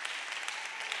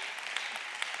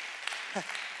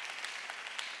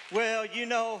 Well, you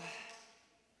know,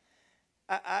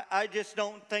 I just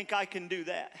don't think I can do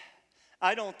that.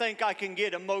 I don't think I can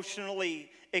get emotionally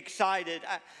excited.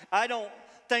 I don't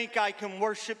think I can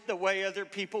worship the way other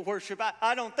people worship.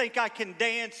 I don't think I can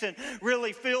dance and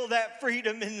really feel that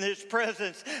freedom in this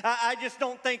presence. I just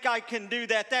don't think I can do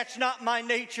that. That's not my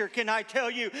nature. Can I tell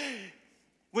you?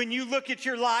 When you look at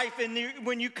your life and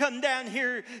when you come down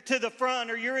here to the front,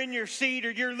 or you're in your seat,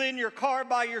 or you're in your car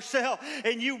by yourself,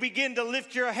 and you begin to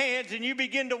lift your hands and you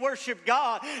begin to worship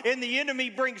God, and the enemy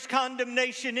brings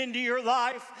condemnation into your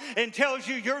life and tells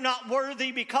you you're not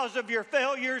worthy because of your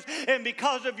failures and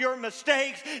because of your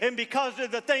mistakes and because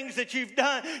of the things that you've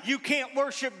done. You can't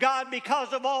worship God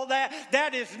because of all that.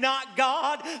 That is not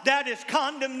God. That is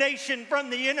condemnation from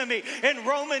the enemy. And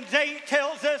Romans 8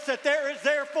 tells us that there is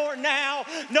therefore now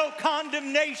no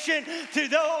condemnation to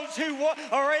those who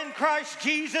are in Christ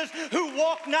Jesus, who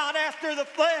walk not after the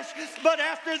flesh, but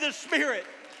after the Spirit.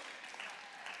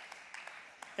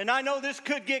 And I know this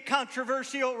could get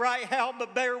controversial right now,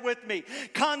 but bear with me.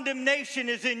 Condemnation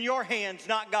is in your hands,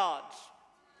 not God's.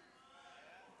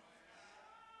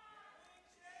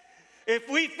 If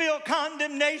we feel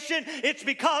condemnation, it's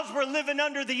because we're living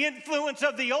under the influence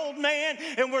of the old man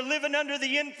and we're living under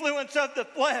the influence of the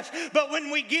flesh. But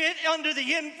when we get under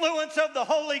the influence of the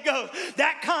Holy Ghost,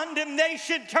 that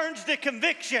condemnation turns to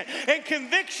conviction, and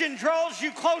conviction draws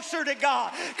you closer to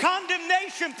God.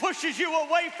 Condemnation pushes you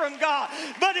away from God.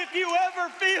 But if you ever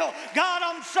feel, God,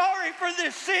 I'm sorry for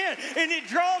this sin, and it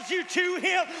draws you to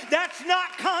Him, that's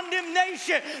not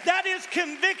condemnation. That is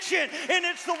conviction, and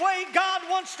it's the way God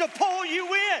wants to pull you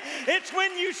in. It's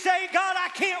when you say, God, I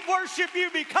can't worship you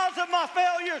because of my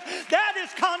failures. That is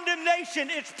condemnation.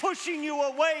 It's pushing you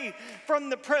away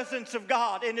from the presence of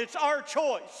God, and it's our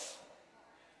choice.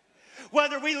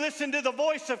 Whether we listen to the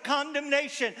voice of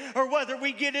condemnation or whether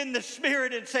we get in the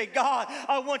Spirit and say, God,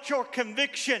 I want your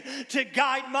conviction to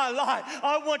guide my life.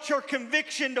 I want your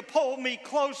conviction to pull me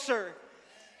closer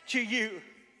to you.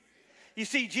 You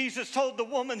see, Jesus told the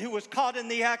woman who was caught in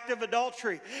the act of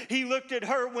adultery, He looked at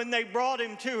her when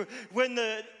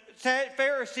the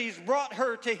Pharisees brought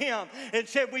her to Him and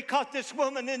said, we caught this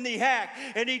woman in the act.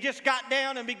 And He just got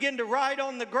down and began to write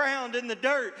on the ground in the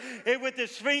dirt and with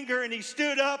His finger, and He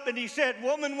stood up and He said,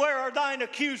 woman, where are thine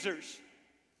accusers?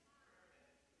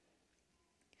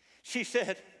 She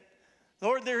said,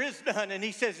 Lord, there is none. And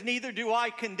He says, neither do I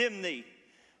condemn thee.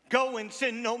 Go and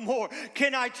sin no more.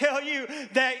 Can I tell you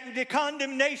that the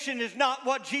condemnation is not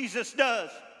what Jesus does?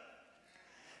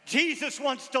 Jesus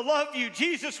wants to love you.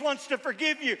 Jesus wants to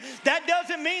forgive you. That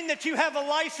doesn't mean that you have a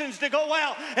license to go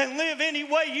out and live any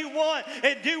way you want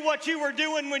and do what you were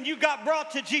doing when you got brought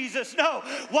to Jesus. No,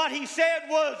 what He said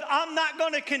was, I'm not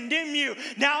going to condemn you.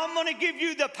 Now I'm going to give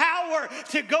you the power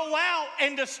to go out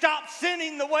and to stop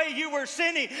sinning the way you were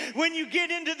sinning. When you get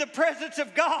into the presence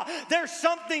of God, there's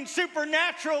something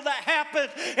supernatural that happens,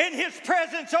 and His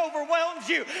presence overwhelms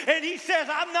you. And He says,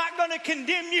 I'm not going to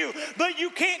condemn you, but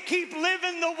you can't keep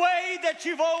living the way that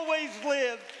you've always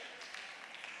lived.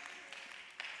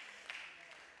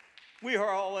 We are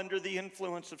all under the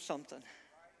influence of something.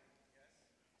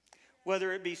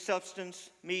 Whether it be substance,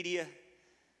 media,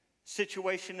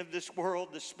 situation of this world,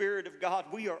 the Spirit of God,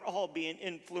 we are all being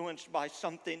influenced by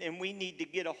something, and we need to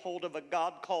get a hold of a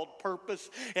God-called purpose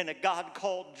and a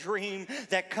God-called dream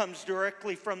that comes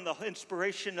directly from the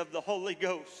inspiration of the Holy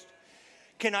Ghost.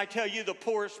 Can I tell you, the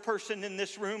poorest person in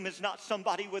this room is not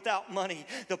somebody without money.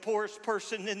 The poorest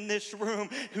person in this room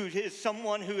who is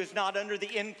someone who is not under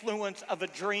the influence of a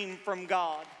dream from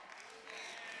God.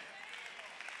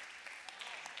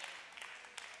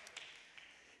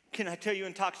 Can I tell you,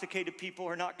 intoxicated people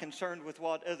are not concerned with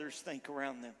what others think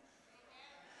around them.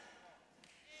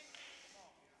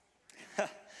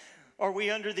 Are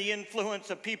we under the influence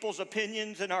of people's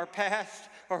opinions in our past?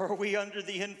 Or are we under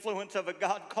the influence of a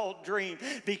God-called dream?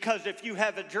 Because if you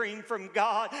have a dream from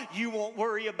God, you won't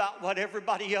worry about what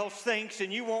everybody else thinks,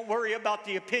 and you won't worry about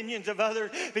the opinions of others,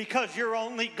 because your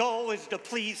only goal is to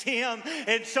please Him,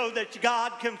 and so that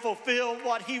God can fulfill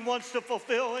what He wants to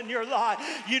fulfill in your life.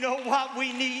 You know what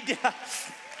we need?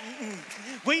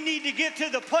 We need to get to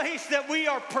the place that we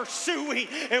are pursuing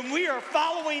and we are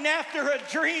following after a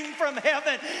dream from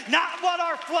heaven. Not what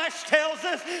our flesh tells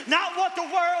us, not what the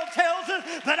world tells us,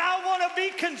 but I want to be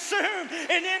consumed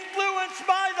and influenced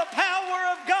by the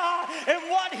power of God and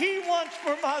what He wants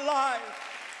for my life.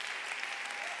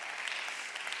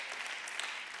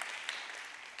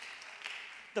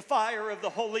 The fire of the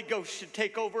Holy Ghost should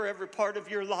take over every part of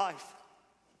your life.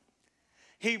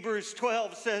 Hebrews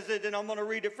 12 says it, and I'm going to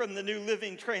read it from the New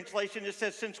Living Translation. It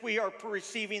says, since we are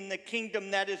receiving the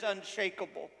kingdom that is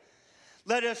unshakable,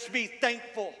 let us be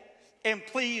thankful and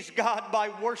please God by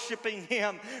worshiping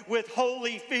Him with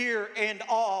holy fear and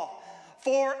awe.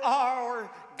 For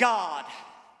our God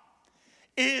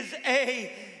is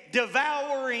a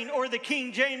devouring, or the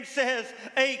King James says,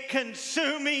 a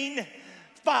consuming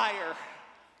fire.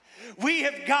 We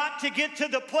have got to get to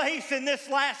the place in this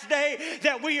last day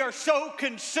that we are so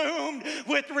consumed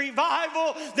with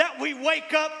revival that we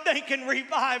wake up thinking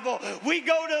revival. We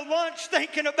go to lunch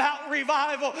thinking about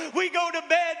revival. We go to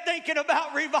bed thinking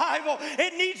about revival.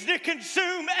 It needs to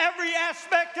consume every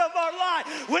aspect of our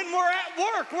life. When we're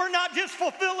at work, we're not just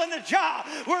fulfilling a job.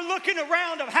 We're looking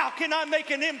around of how can I make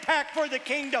an impact for the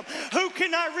kingdom? Who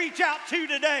can I reach out to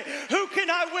today? Who can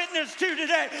I witness to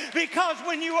today? Because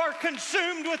when you are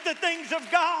consumed with the things of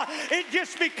God, it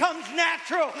just becomes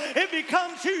natural. It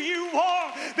becomes who you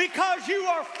are because you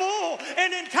are full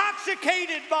and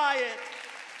intoxicated by it.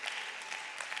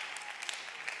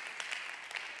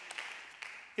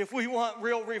 If we want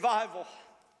real revival,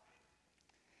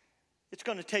 it's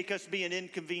going to take us being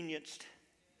inconvenienced.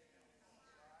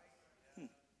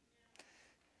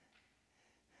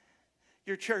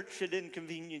 Your church should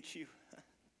inconvenience you.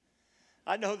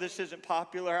 I know this isn't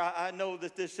popular. I know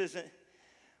that this isn't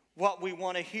what we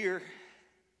want to hear.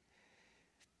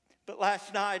 But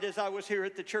last night as I was here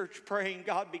at the church praying,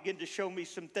 God began to show me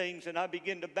some things, and I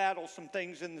began to battle some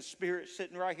things in the Spirit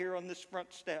sitting right here on this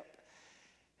front step.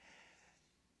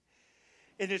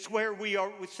 And it's where we are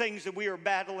with things that we are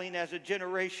battling as a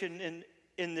generation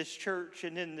in this church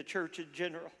and in the church in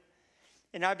general.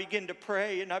 And I began to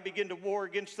pray and I began to war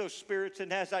against those spirits.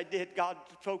 And as I did, God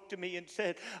spoke to me and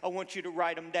said, I want you to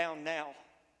write them down now,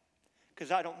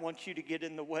 because I don't want you to get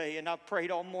in the way. And I prayed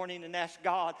all morning and asked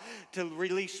God to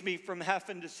release me from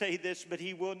having to say this, but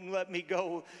He wouldn't let me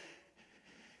go.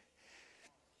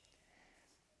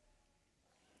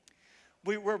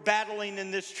 We were battling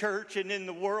in this church and in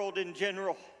the world in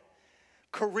general,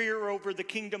 career over the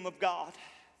kingdom of God,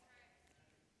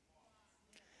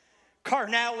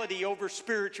 carnality over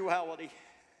spirituality,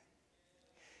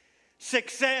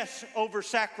 success over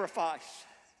sacrifice,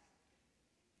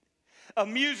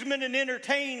 amusement and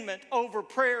entertainment over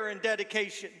prayer and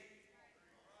dedication,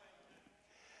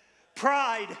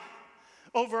 pride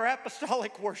over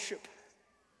apostolic worship.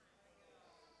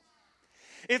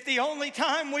 If the only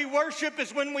time we worship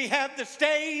is when we have the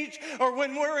stage or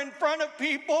when we're in front of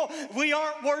people, we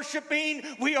aren't worshiping,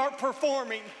 we are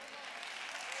performing.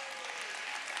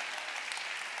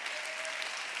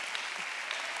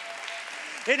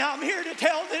 And I'm here to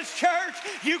tell this church,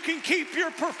 you can keep your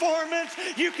performance.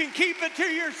 You can keep it to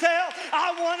yourself.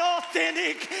 I want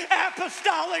authentic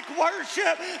apostolic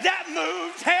worship that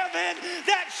moves heaven,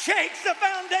 that shakes the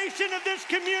foundation of this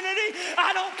community.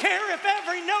 I don't care if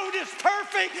every note is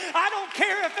perfect. I don't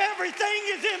care if everything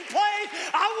is in place.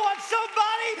 I want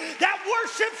somebody that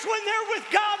worships when they're with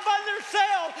God by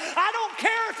themselves. I don't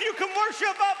care if you can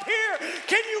worship up here.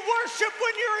 Can you worship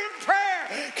when you're in prayer?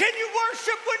 Can you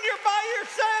worship when you're by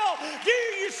yourself?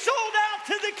 You sold out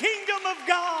to the kingdom of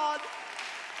God.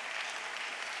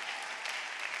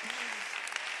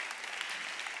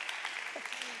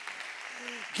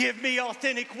 Give me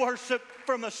authentic worship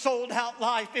from a sold out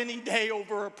life any day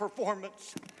over a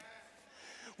performance.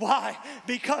 Why?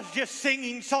 Because just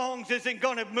singing songs isn't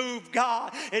going to move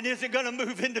God and isn't going to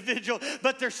move individual.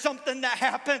 But there's something that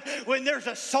happens when there's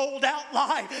a sold out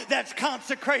life that's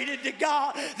consecrated to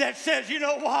God that says, you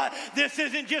know what? This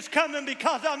isn't just coming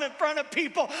because I'm in front of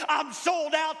people. I'm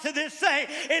sold out to this thing.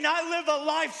 And I live a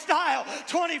lifestyle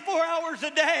 24 hours a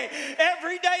day.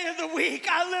 Every day of the week,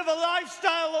 I live a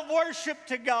lifestyle of worship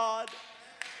to God.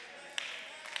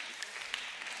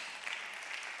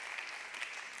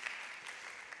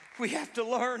 We have to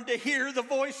learn to hear the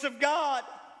voice of God.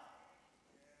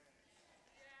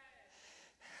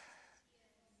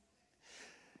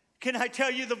 Can I tell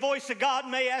you, the voice of God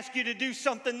may ask you to do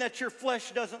something that your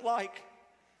flesh doesn't like.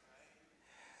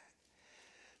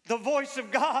 The voice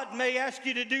of God may ask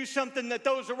you to do something that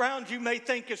those around you may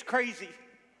think is crazy.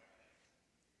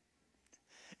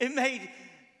 It may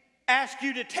ask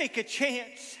you to take a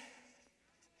chance.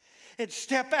 and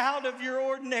step out of your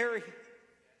ordinary.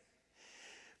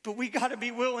 But we got to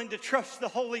be willing to trust the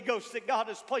Holy Ghost that God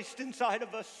has placed inside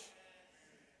of us.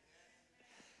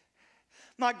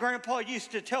 My grandpa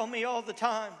used to tell me all the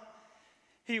time.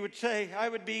 He would say,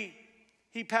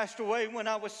 he passed away when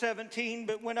I was 17,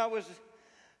 but when I was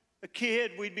a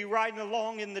kid, we'd be riding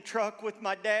along in the truck with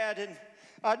my dad, and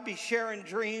I'd be sharing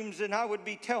dreams, and I would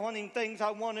be telling him things I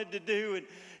wanted to do, and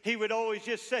he would always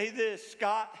just say this,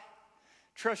 Scott,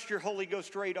 trust your Holy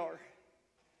Ghost radar.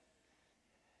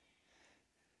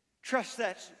 Trust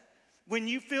that. When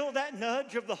you feel that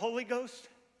nudge of the Holy Ghost,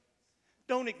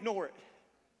 don't ignore it.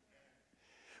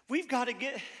 We've got to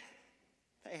get,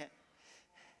 man,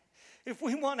 if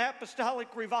we want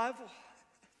apostolic revival,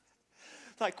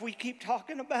 like we keep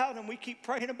talking about and we keep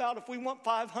praying about, if we want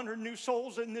 500 new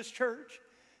souls in this church,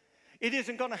 it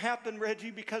isn't going to happen,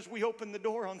 Reggie, because we open the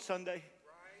door on Sunday.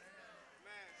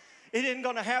 It isn't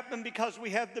going to happen because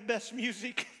we have the best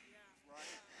music.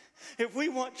 If we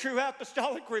want true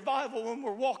apostolic revival, when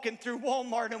we're walking through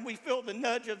Walmart and we feel the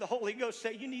nudge of the Holy Ghost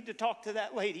say, you need to talk to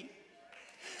that lady.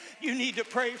 You need to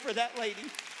pray for that lady.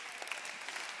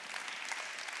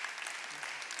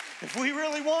 If we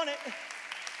really want it,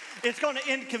 it's going to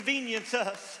inconvenience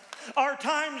us. Our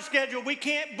time schedule, we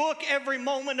can't book every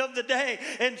moment of the day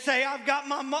and say, I've got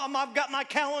my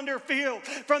calendar filled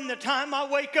from the time I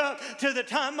wake up to the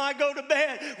time I go to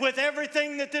bed with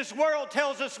everything that this world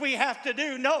tells us we have to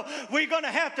do. No, we're going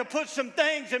to have to put some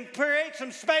things and create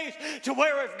some space to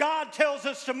where if God tells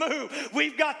us to move,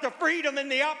 we've got the freedom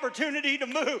and the opportunity to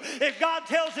move. If God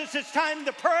tells us it's time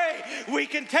to pray, we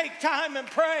can take time and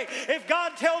pray. If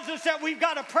God tells us that we've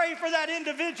got to pray for that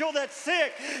individual that's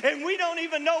sick and we don't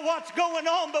even know what's going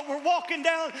on, but we're walking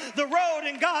down the road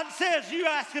and God says, you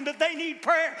ask them if they need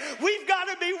prayer. We've got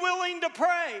to be willing to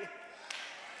pray.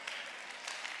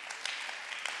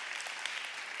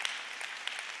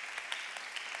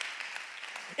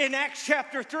 In Acts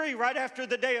chapter 3, right after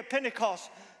the day of Pentecost,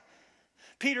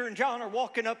 Peter and John are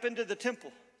walking up into the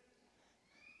temple.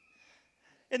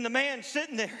 And the man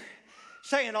sitting there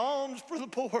saying alms for the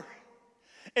poor.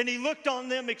 And he looked on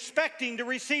them expecting to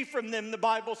receive from them, the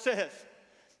Bible says.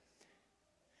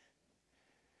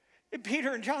 And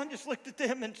Peter and John just looked at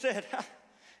them and said,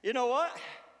 you know what?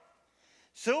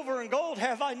 Silver and gold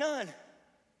have I none,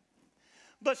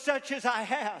 but such as I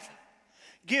have,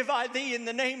 give I thee in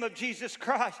the name of Jesus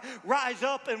Christ. Rise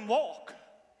up and walk.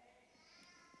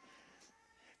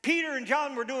 Peter and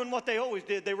John were doing what they always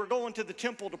did. They were going to the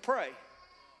temple to pray.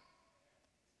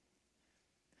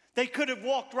 They could have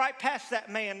walked right past that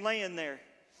man laying there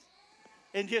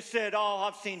and just said, oh,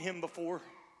 I've seen him before.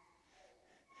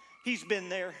 He's been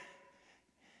there.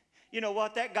 You know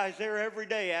what? That guy's there every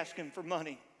day asking for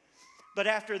money. But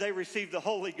after they received the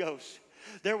Holy Ghost,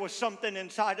 there was something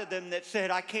inside of them that said,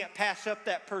 I can't pass up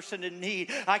that person in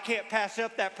need. I can't pass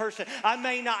up that person. I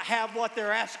may not have what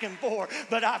they're asking for,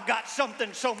 but I've got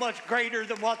something so much greater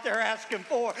than what they're asking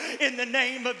for. In the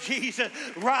name of Jesus,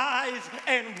 rise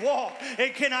and walk.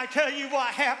 And can I tell you what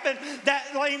happened? That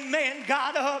lame man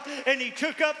got up and he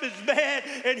took up his bed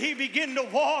and he began to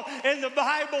walk. And the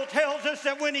Bible tells us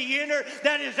that when he entered,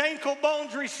 that his ankle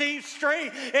bones received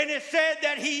strength. And it said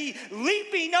that he,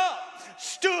 leaping up,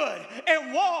 stood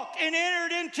and walked and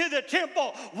entered into the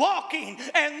temple, walking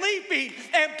and leaping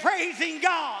and praising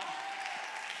God.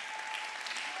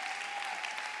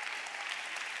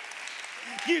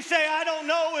 You say, I don't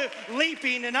know if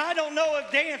leaping and I don't know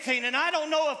if dancing and I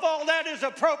don't know if all that is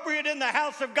appropriate in the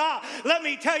house of God. Let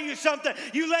me tell you something.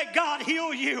 You let God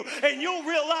heal you and you'll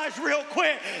realize real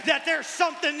quick that there's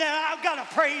something that I've got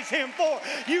to praise him for.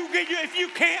 If you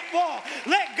can't walk,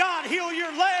 let God heal your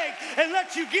leg and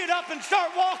let you get up and start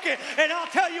walking. And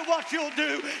I'll tell you what you'll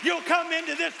do. You'll come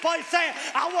into this place saying,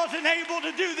 I wasn't able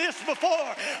to do this before.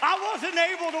 I wasn't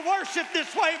able to worship this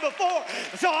way before.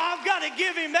 So I've got to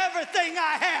give him everything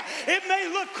I have. It may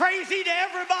look crazy to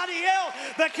everybody else,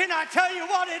 but can I tell you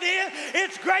what it is?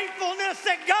 It's gratefulness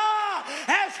that God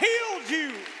has healed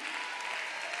you.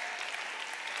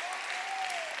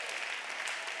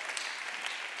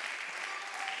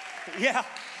 Yeah.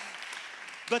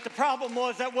 But the problem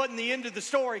was that wasn't the end of the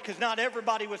story, because not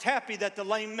everybody was happy that the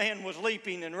lame man was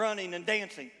leaping and running and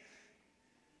dancing.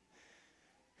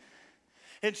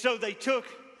 And so they took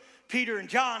Peter and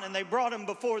John and they brought them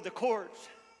before the courts.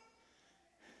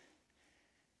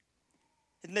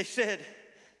 And they said,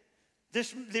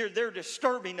 They're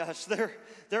disturbing us.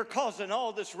 They're causing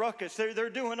all this ruckus. They're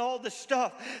doing all this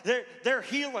stuff. They're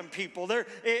healing people.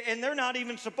 And they're not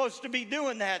even supposed to be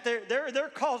doing that.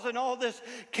 They're causing all this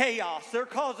chaos. They're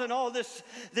causing all this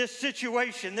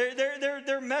situation.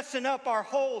 They're messing up our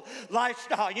whole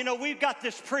lifestyle. You know, we've got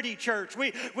this pretty church.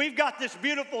 We've got this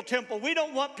beautiful temple. We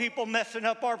don't want people messing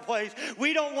up our place.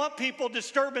 We don't want people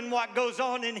disturbing what goes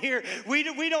on in here. We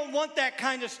don't want that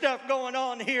kind of stuff going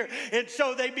on here. And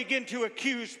so they begin to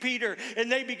accuse Peter,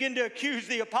 and they begin to accuse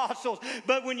the apostles.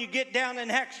 But when you get down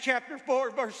in Acts chapter 4,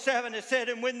 verse 7, it said,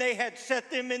 and when they had set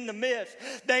them in the midst,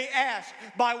 they asked,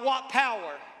 by what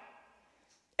power?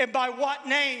 And by what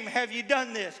name have you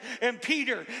done this? And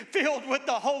Peter, filled with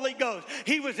the Holy Ghost,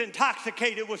 he was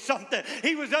intoxicated with something.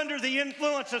 He was under the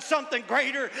influence of something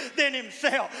greater than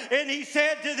himself. And he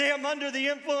said to them, under the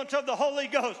influence of the Holy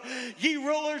Ghost, ye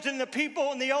rulers and the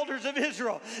people and the elders of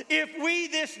Israel, if we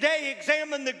this day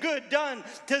examine the good done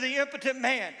to the impotent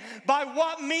man, by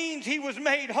what means he was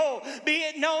made whole, be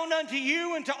it known unto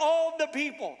you and to all the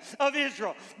people of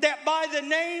Israel, that by the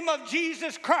name of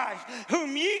Jesus Christ,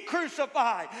 whom ye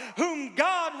crucified, whom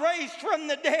God raised from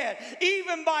the dead,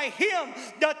 even by him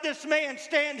doth this man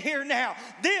stand here now.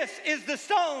 This is the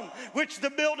stone which the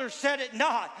builders set at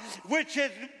naught, which has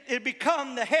it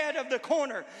become the head of the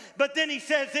corner. But then he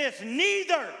says this,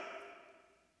 neither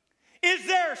is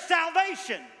there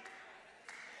salvation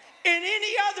in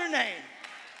any other name,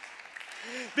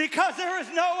 because there is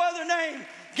no other name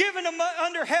given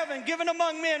under heaven, given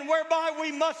among men, whereby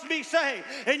we must be saved.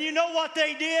 And you know what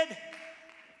they did?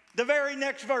 The very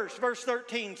next verse, verse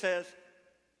 13 says,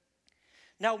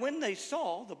 now when they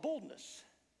saw the boldness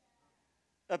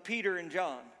of Peter and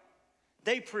John,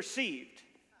 they perceived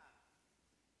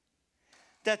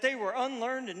that they were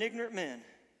unlearned and ignorant men.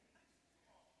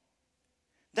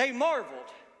 They marveled.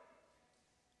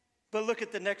 But look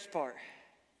at the next part.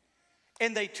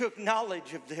 And they took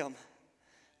knowledge of them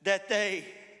that they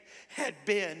had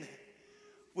been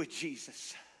with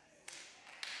Jesus.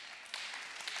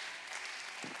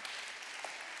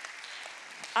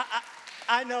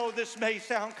 I know this may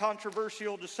sound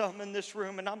controversial to some in this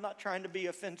room, and I'm not trying to be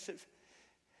offensive.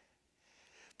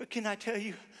 But can I tell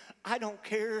you, I don't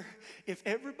care if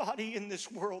everybody in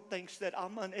this world thinks that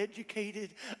I'm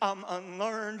uneducated, I'm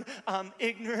unlearned, I'm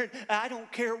ignorant. I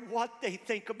don't care what they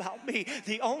think about me.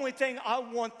 The only thing I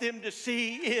want them to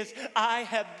see is I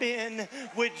have been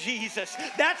with Jesus.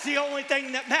 That's the only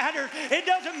thing that matters. It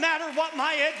doesn't matter what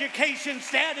my education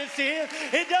status is.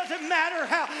 It doesn't matter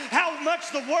how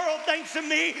much the world thinks of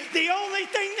me. The only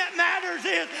thing that matters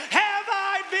is, have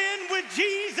I been with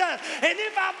Jesus? And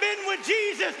if I've been with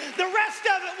Jesus, the rest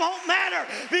of it won't matter,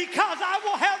 because I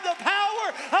will have the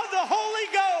power of the Holy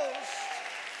Ghost.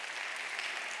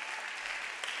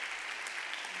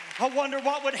 I wonder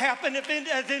what would happen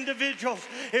as individuals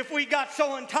if we got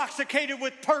so intoxicated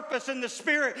with purpose in the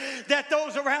Spirit that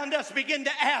those around us begin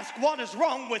to ask, what is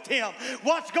wrong with him?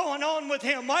 What's going on with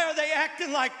him? Why are they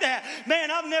acting like that? Man,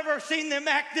 I've never seen them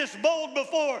act this bold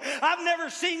before. I've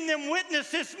never seen them witness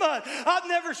this much. I've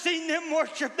never seen them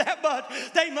worship that much.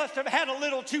 They must have had a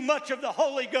little too much of the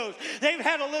Holy Ghost. They've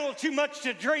had a little too much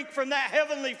to drink from that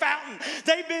heavenly fountain.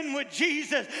 They've been with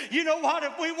Jesus. You know what?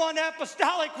 If we want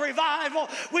apostolic revival,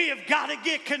 we have got to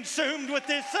get consumed with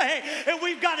this thing, and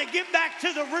we've got to get back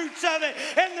to the roots of it.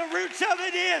 And the roots of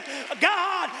it is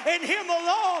God and him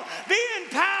alone, being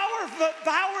powered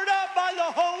up by the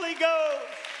Holy Ghost.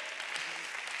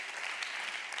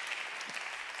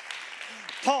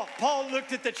 Paul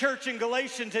looked at the church in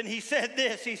Galatians and he said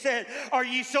this. He said, are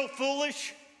ye so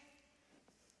foolish?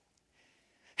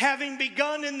 Having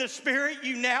begun in the Spirit,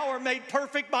 you now are made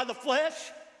perfect by the flesh.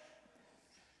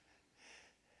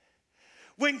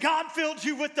 When God filled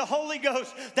you with the Holy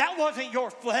Ghost, that wasn't your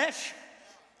flesh.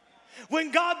 When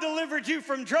God delivered you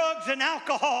from drugs and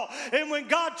alcohol, and when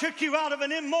God took you out of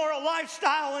an immoral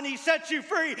lifestyle and he set you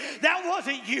free, that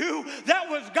wasn't you, that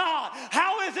was God.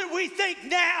 How is it we think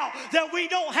now that we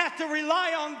don't have to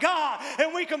rely on God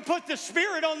and we can put the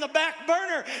Spirit on the back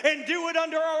burner and do it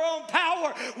under our own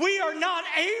power? We are not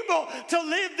able to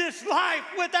live this life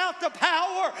without the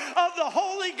power of the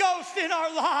Holy Ghost in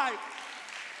our life.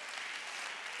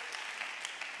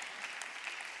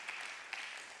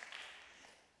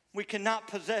 We cannot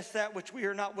possess that which we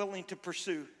are not willing to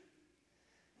pursue.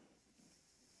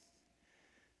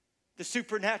 The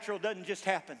supernatural doesn't just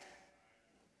happen.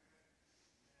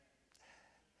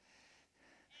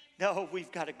 No,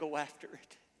 we've got to go after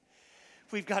it.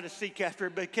 We've got to seek after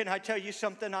it. But can I tell you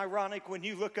something ironic? When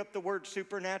you look up the word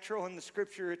supernatural in the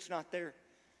scripture, it's not there.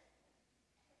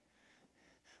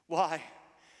 Why?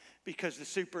 Because the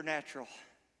supernatural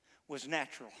was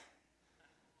natural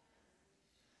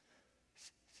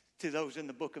to those in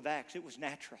the book of Acts. It was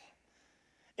natural.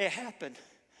 It happened.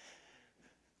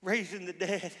 Raising the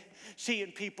dead,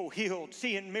 seeing people healed,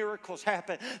 seeing miracles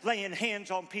happen, laying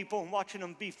hands on people and watching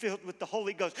them be filled with the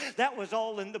Holy Ghost. That was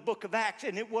all in the book of Acts,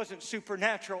 and it wasn't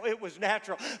supernatural. It was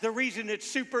natural. The reason it's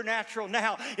supernatural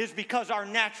now is because our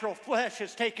natural flesh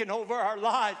has taken over our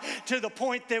lives to the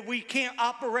point that we can't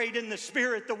operate in the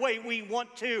Spirit the way we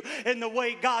want to and the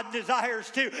way God desires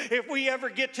to. If we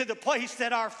ever get to the place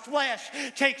that our flesh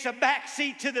takes a back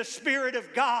seat to the Spirit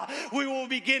of God, we will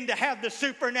begin to have the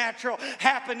supernatural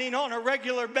happen on a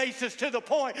regular basis, to the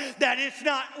point that it's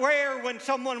not rare when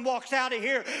someone walks out of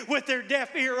here with their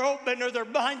deaf ear open or their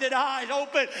blinded eyes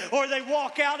open, or they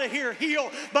walk out of here healed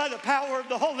by the power of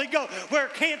the Holy Ghost, where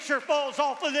cancer falls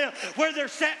off of them, where they're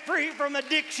set free from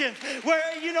addictions,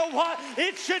 where, you know what,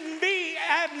 it shouldn't be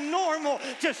abnormal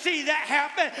to see that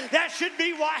happen. That should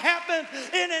be what happens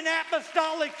in an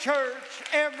apostolic church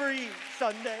every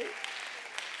Sunday.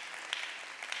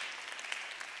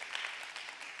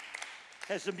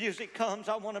 As the music comes,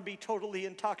 I want to be totally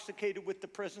intoxicated with the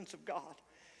presence of God.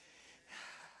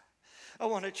 I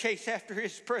want to chase after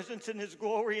His presence and His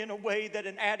glory in a way that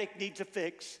an addict needs a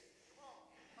fix.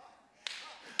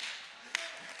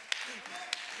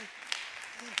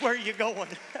 Where are you going?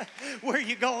 Where are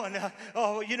you going?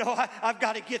 Oh, you know, I've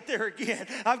got to get there again.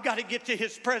 I've got to get to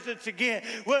His presence again.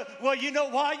 Well, you know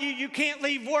why? You can't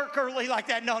leave work early like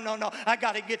that. No. I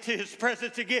got to get to His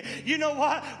presence again. You know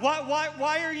why?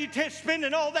 Why are you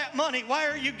spending all that money? Why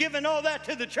are you giving all that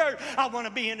to the church? I want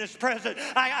to be in His presence.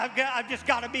 I've just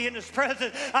got to be in His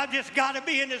presence. I've just got to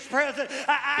be in His presence.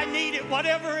 I need it,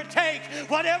 whatever it takes,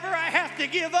 whatever I have to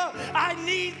give up. I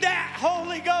need that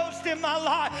Holy Ghost in my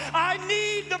life. I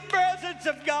need the presence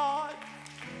of God.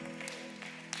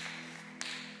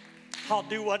 I'll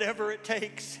do whatever it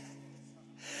takes.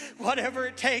 Whatever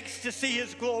it takes to see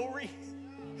His glory.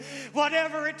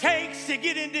 Whatever it takes to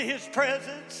get into His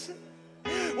presence.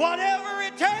 Whatever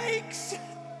it takes.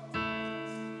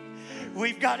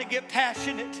 We've got to get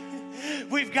passionate.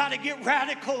 We've got to get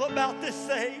radical about this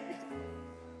thing.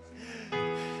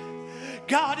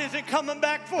 God isn't coming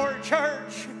back for a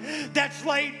church that's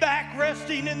laid back,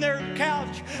 resting in their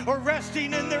couch or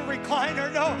resting in their recliner.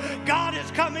 No, God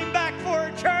is coming back for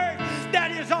a church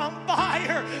that is on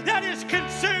fire, that is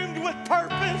consumed with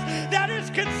purpose, that is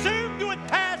consumed with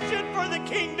passion for the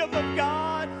kingdom of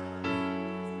God.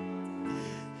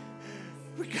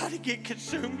 We got to get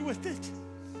consumed with it.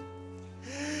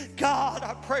 God,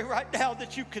 I pray right now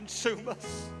that you consume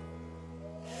us.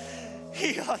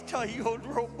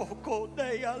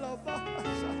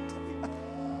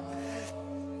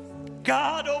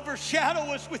 God, overshadow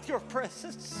us with your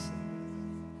presence.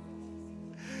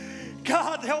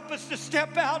 God, help us to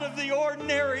step out of the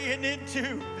ordinary and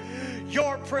into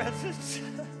your presence.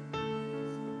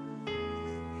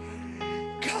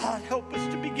 God, help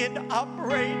us to begin to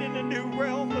operate in a new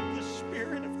realm of the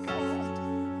Spirit of God.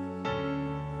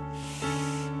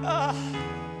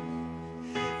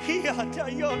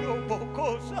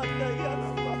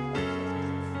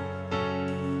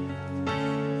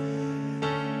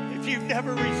 If you've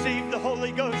never received the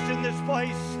Holy Ghost in this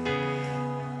place,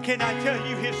 can I tell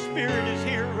you His Spirit is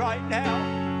here right now?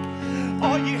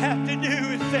 All you have to do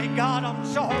is say, God, I'm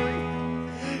sorry.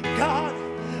 God,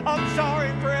 I'm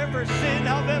sorry for every sin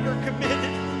I've ever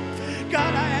committed.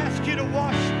 God, I ask you to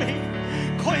wash me,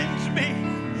 cleanse me.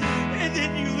 And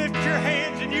then you lift your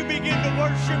hands and you begin to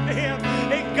worship Him.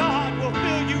 And God will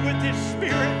fill you with His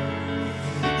Spirit.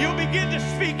 You'll begin to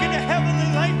speak in a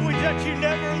heavenly language that you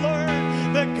never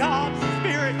learned. But God's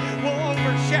Spirit will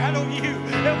overshadow you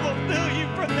and will fill you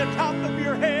from the top of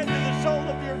your head to the sole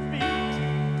of your feet.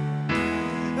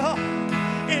 Oh,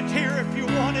 it's here if you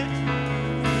want it.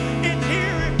 It's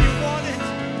here if you want it.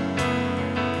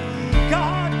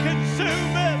 God,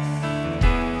 consume us.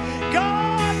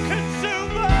 God,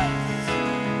 consume us.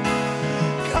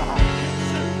 God,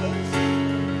 consume us.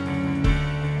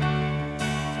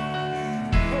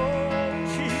 Oh,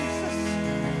 Jesus.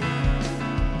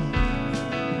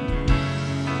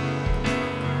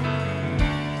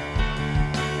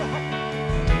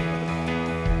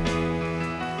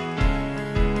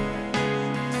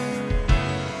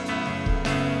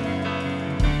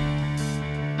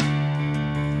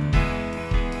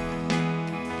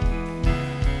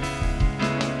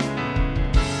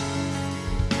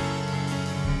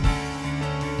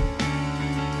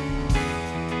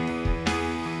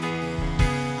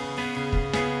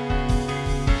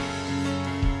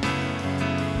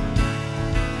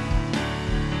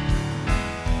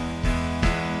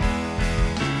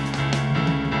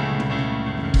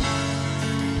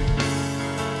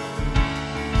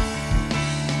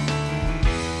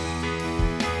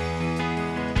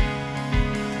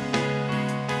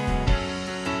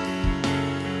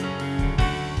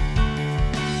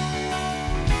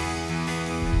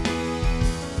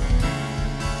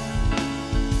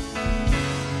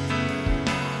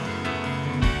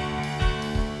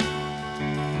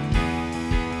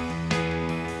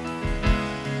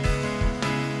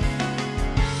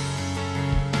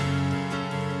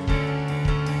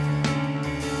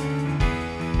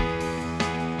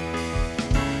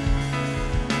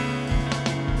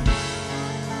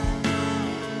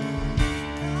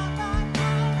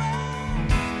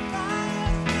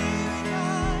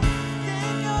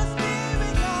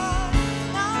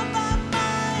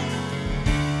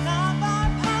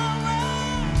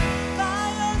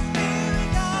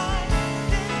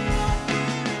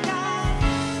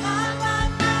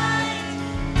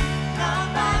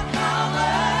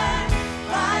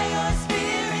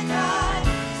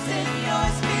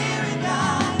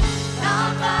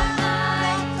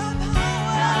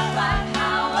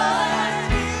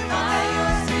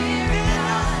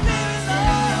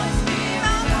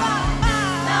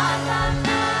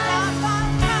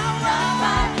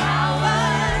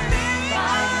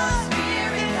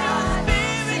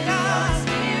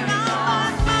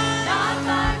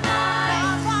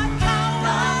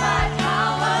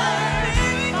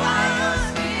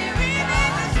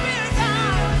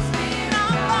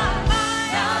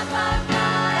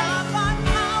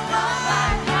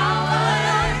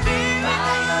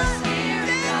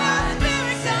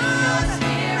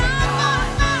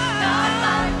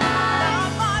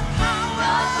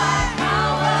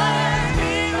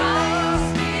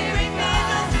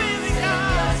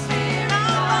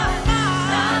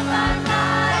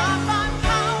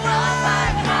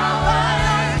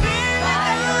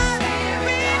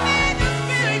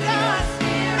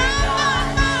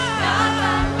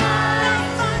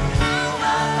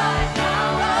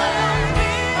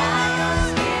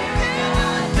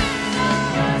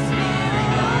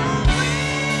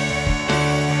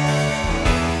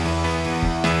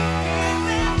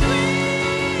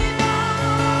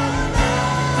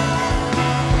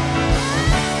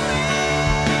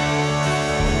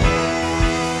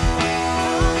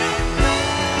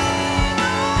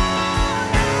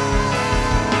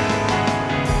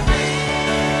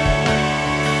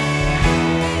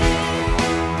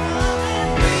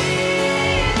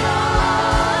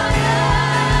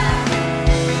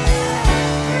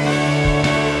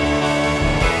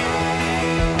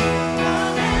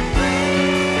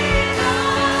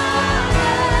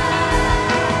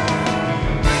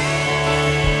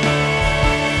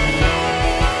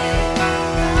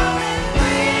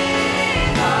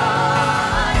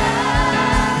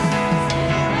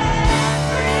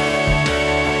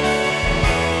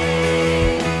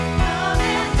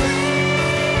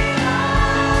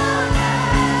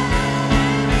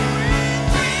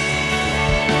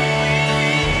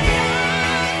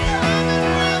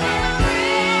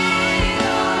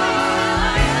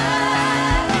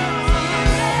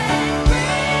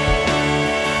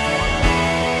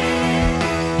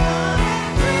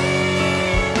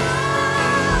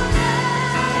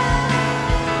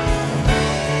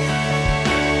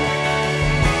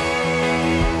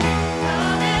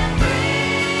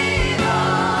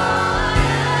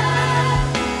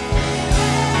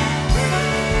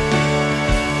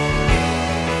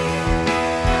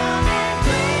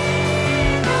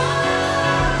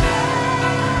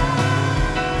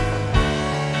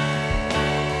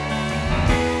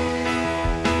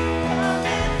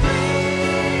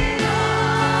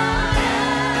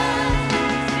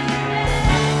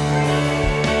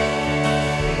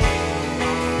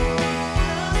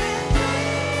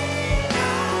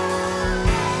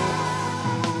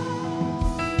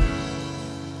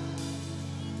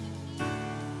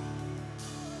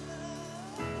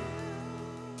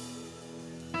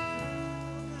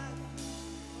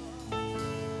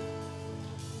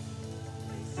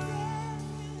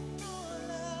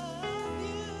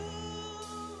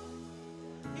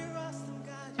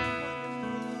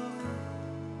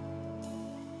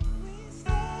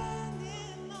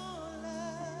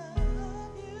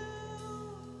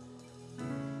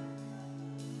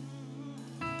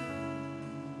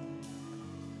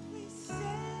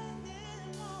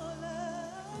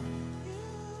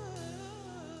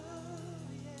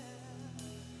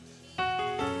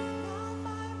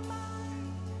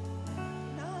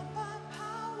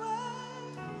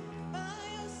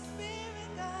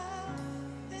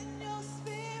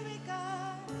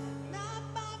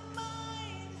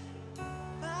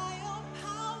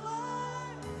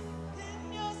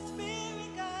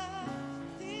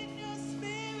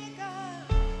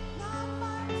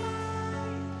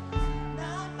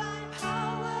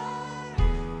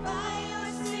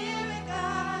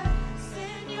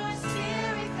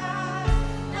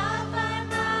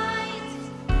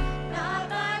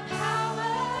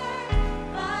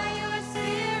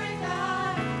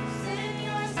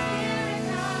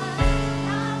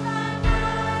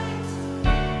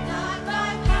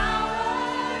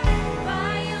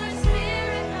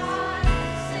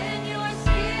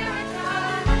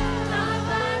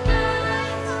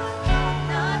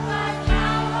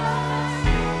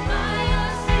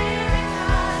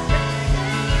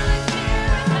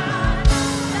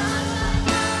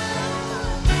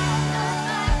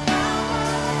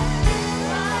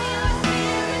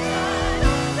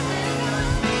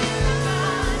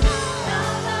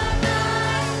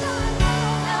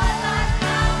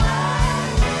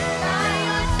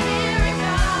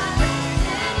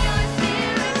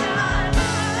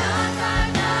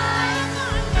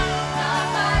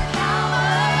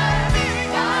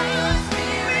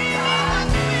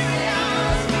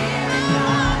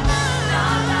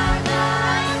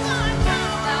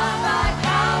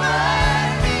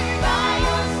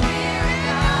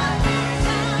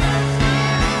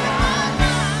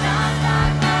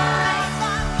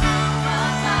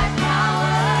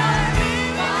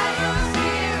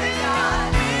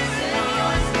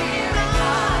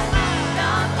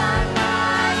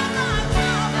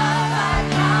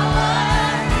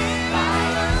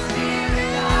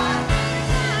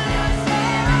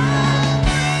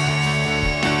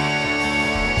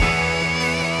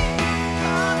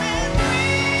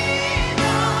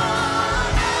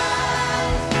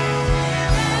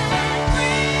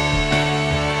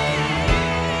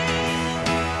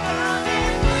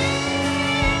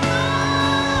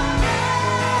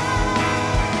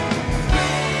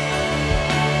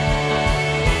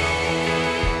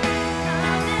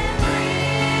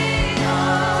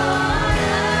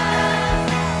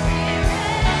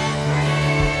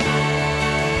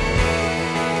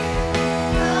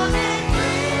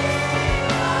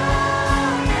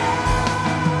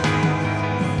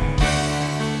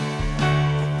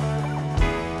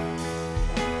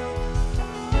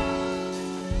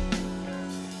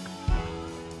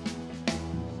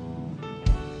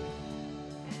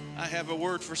 have a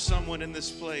word for someone in this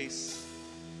place.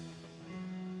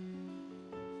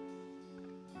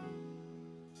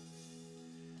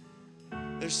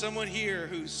 There's someone here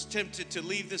who's tempted to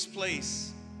leave this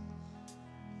place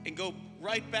and go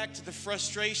right back to the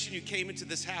frustration you came into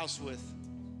this house with,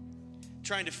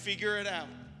 trying to figure it out.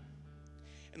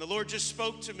 And the Lord just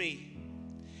spoke to me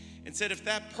and said, if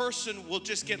that person will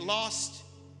just get lost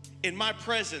in my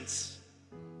presence,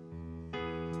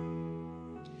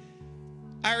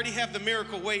 I already have the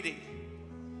miracle waiting.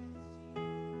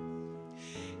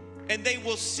 And they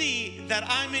will see that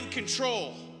I'm in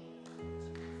control.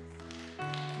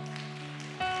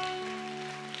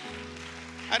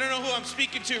 I don't know who I'm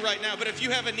speaking to right now, but if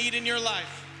you have a need in your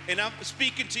life and I'm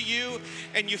speaking to you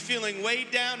and you're feeling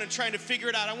weighed down and trying to figure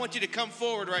it out, I want you to come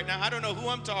forward right now. I don't know who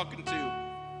I'm talking to,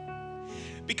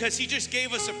 because he just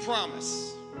gave us a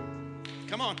promise.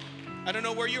 Come on. I don't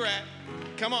know where you're at.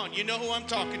 Come on. You know who I'm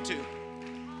talking to.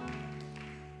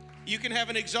 You can have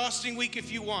an exhausting week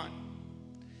if you want,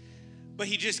 but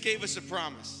he just gave us a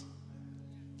promise.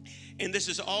 And this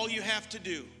is all you have to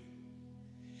do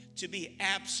to be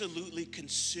absolutely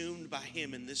consumed by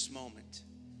him in this moment.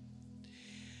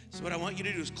 So what I want you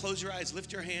to do is close your eyes,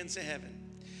 lift your hands to heaven.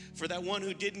 For that one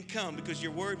who didn't come because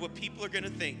you're worried what people are going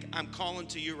to think, I'm calling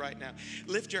to you right now.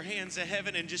 Lift your hands to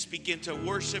heaven and just begin to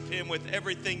worship him with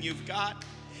everything you've got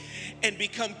and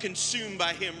become consumed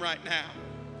by him right now.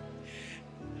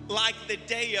 Like the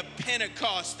day of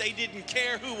Pentecost, they didn't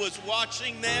care who was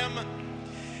watching them.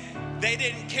 They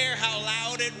didn't care how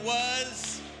loud it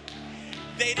was.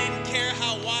 They didn't care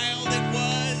how wild it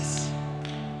was.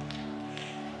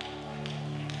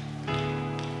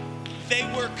 They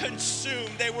were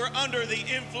consumed. They were under the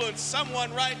influence.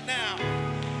 Someone right now,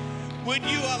 would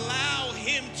you allow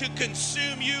him to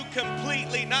consume you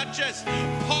completely? Not just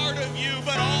part of you,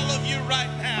 but all of you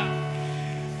right now.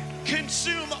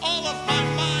 Consume all of my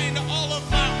mind, all of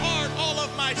my heart, all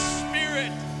of my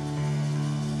spirit.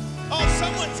 Oh,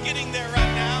 someone's getting there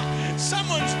right now.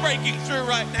 Someone's breaking through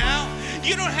right now.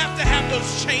 You don't have to have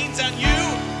those chains on you.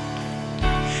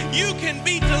 You can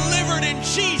be delivered in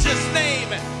Jesus'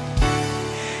 name.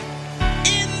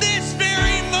 In this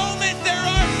very moment, there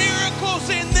are miracles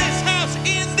in this house.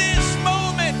 In this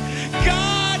moment,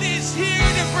 God is here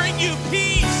to bring you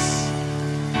peace.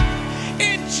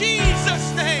 In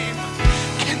Jesus' name,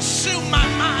 consume my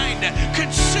mind,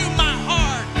 consume my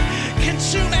heart,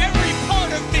 consume every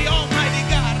part of me, Almighty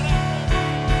God.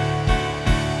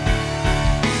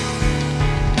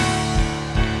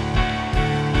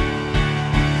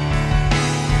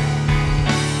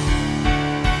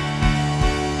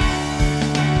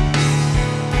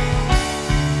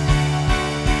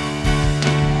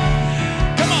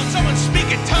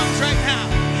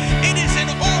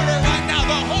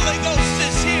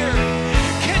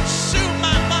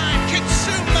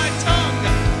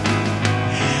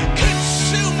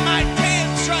 Consume my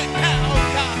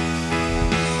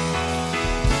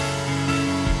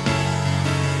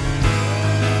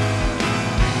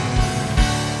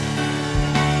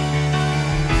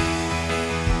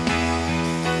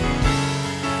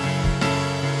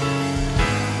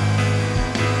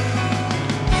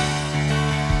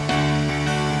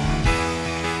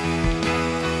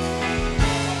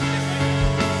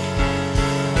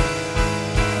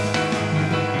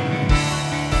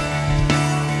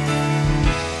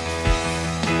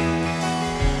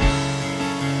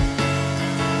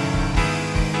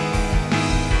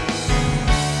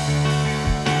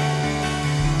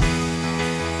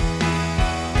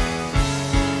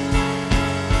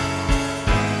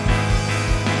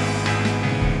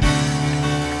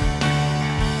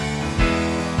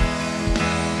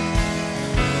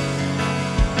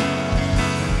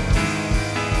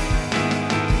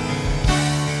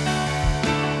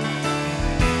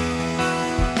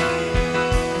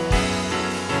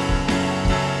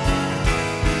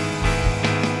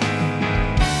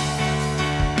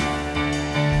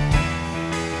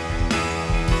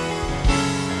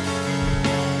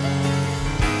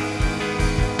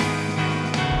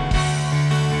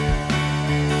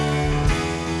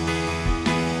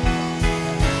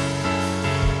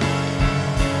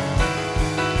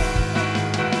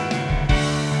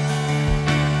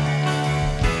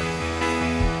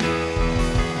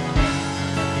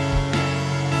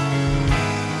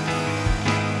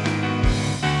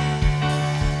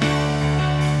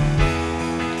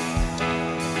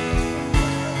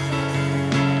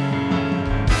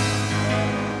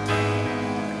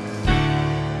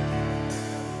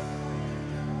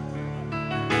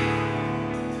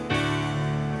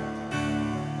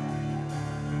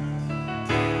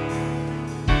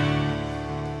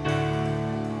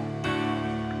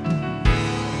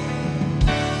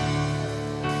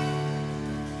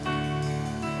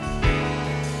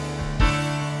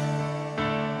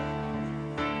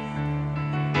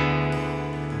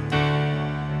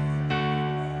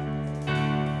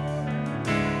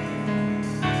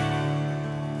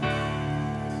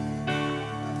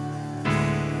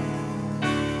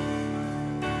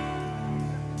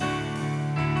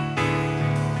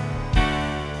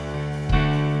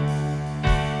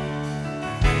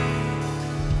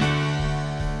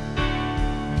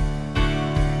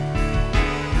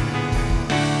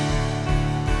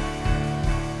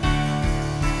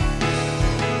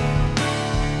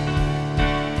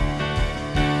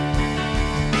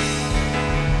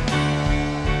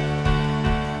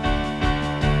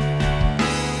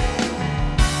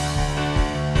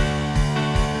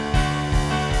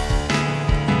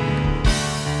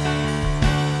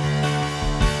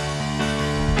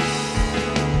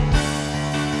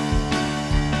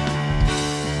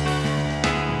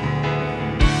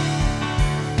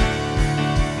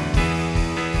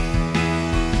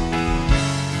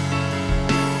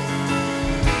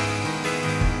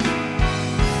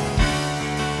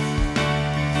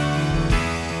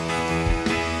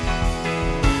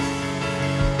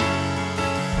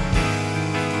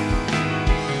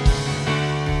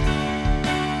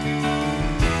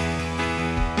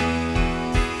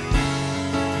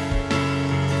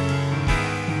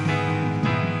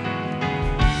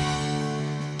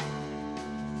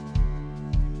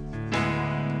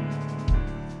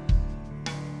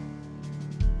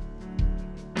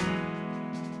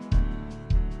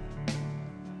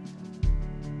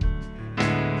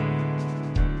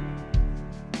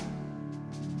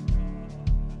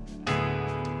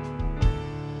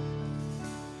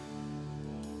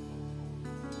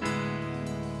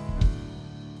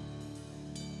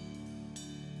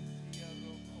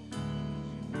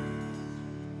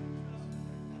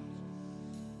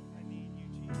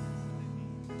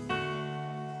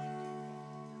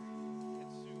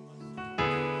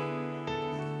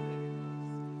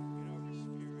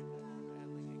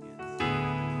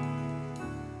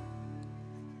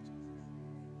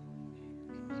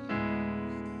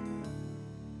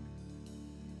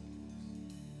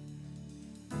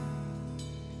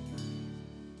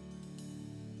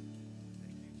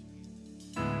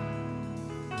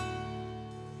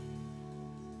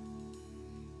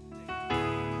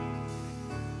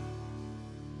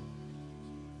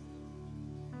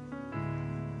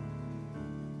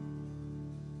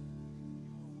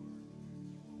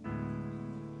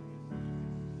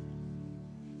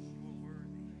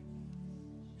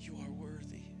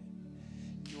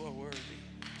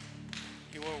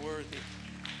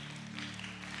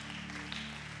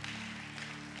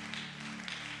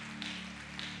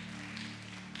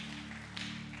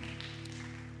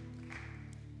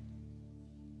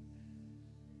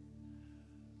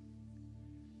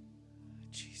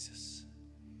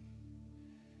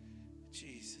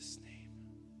Jesus' name.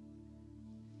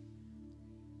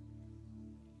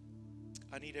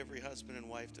 I need every husband and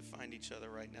wife to find each other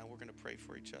right now. We're going to pray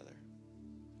for each other.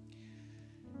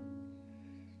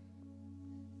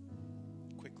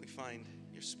 Quickly find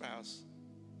your spouse.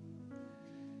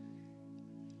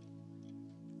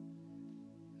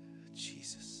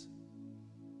 Jesus.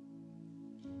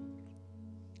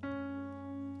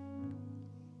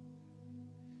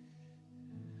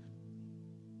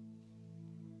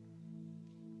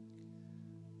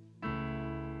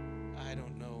 I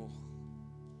don't know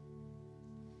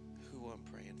who I'm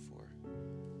praying for.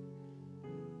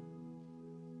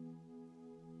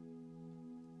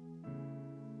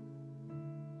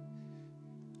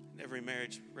 Every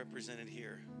marriage represented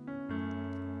here.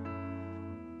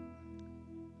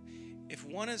 If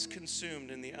one is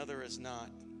consumed and the other is not,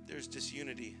 there's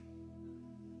disunity.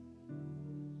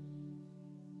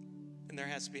 And there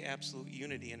has to be absolute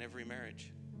unity in every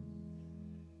marriage.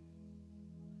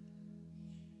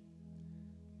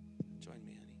 Join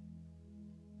me, honey.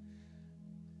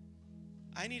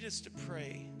 I need us to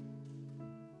pray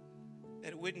that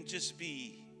it wouldn't just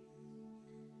be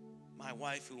my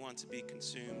wife who wants to be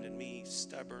consumed and me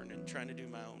stubborn and trying to do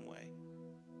my own way,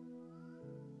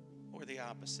 or the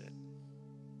opposite.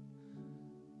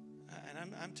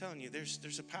 And I'm telling you,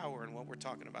 there's a power in what we're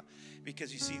talking about,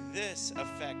 because you see, this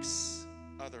affects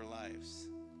other lives.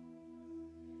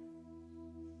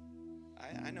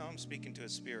 I know I'm speaking to a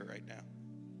spirit right now,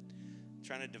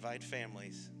 trying to divide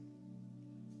families.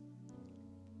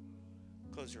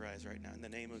 Close your eyes right now, in the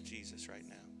name of Jesus right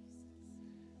now.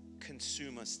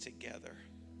 Consume us together.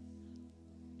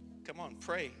 Come on,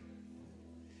 pray.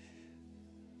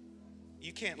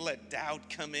 You can't let doubt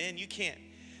come in. You can't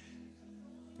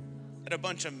let a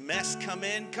bunch of mess come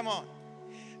in. Come on.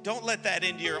 Don't let that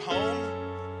into your home.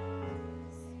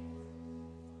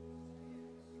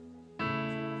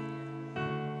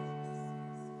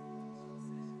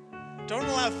 Don't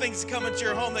allow things to come into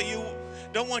your home that you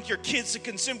don't want your kids to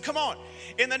consume. Come on.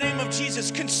 In the name of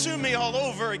Jesus, consume me all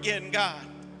over again, God.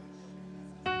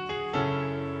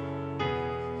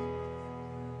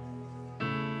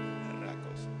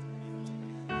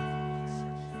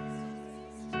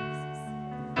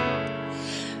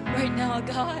 Right now,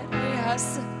 God, I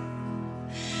ask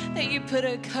that you put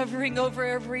a covering over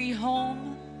every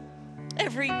home,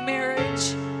 every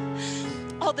marriage,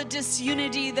 all the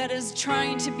disunity that is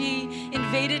trying to be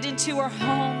invaded into our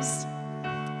homes.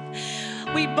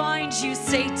 We bind you,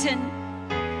 Satan.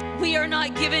 We are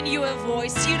not giving you a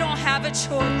voice. You don't have a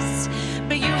choice,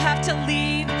 but you have to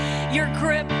leave your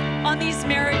grip on these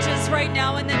marriages right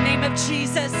now in the name of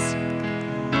Jesus.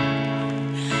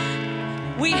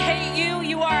 We hate you.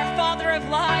 You are a father of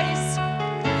lies.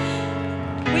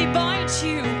 We bind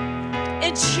you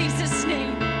in Jesus'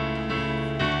 name.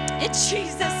 In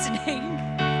Jesus' name.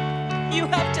 You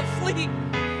have to flee.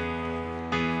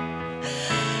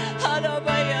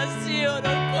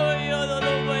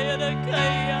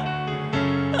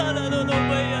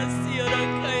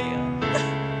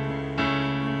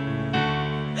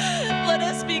 Let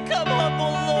us become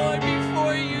humble, Lord,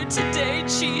 before you today,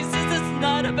 Jesus. It's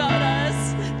not about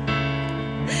us.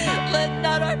 Let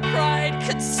not our pride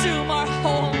consume our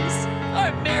homes,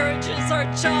 our marriages, our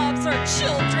jobs, our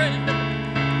children.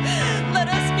 Let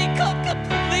us become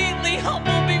completely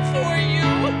humble before you.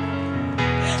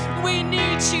 We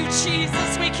need you,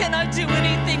 Jesus. We cannot do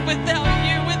anything without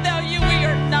you. Without you, we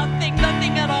are nothing,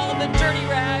 nothing at all but dirty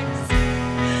rags.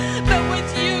 But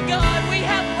with you, God, we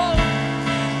have hope.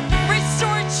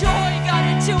 Restore joy, God,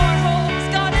 into our homes,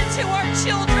 God, into our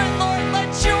children, Lord. Let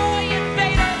joy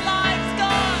invade our lives,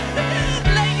 God.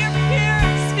 Let your pure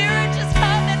spirit just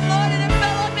come and, Lord, and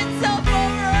envelop itself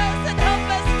over us and help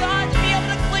us, God, to be able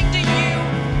to cling to you.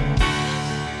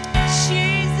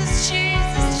 Jesus,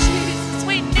 Jesus, Jesus,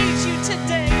 we need you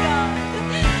today, God.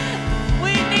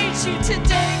 We need you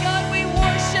today, God. We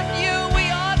worship you.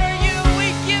 We honor you.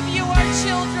 We give you our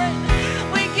children.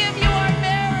 We give you our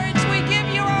marriage. We give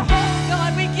you our home,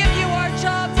 God. We give you our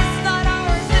jobs. It's not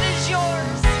ours. It is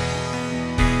yours.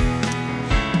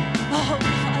 Oh,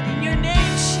 God, in your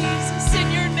name, Jesus.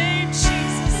 In your name,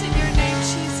 Jesus. In your name,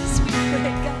 Jesus, we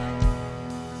pray, God.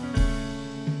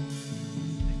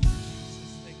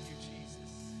 Thank you, Jesus.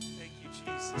 Thank you,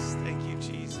 Jesus. Thank you,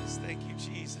 Jesus. Thank you,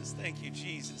 Jesus. Thank you,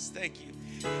 Jesus. Thank you.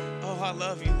 Oh, I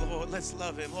love you, Lord. Let's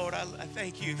love him. Lord, I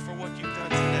thank you for what you've done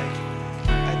today.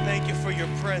 I thank you for your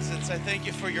presence. I thank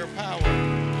you for your power.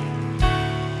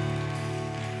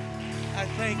 I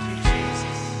thank you,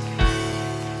 Jesus.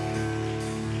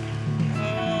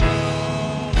 Oh,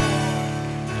 Lord.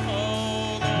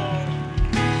 Oh, Lord.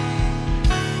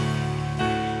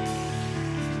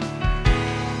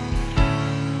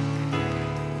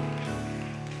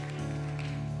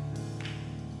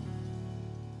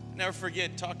 never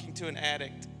forget talking to an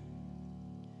addict.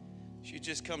 She had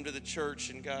just come to the church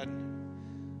and God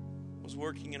was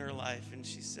working in her life. And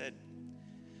she said,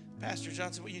 Pastor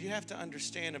Johnson, what you have to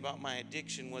understand about my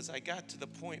addiction was I got to the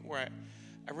point where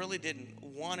I really didn't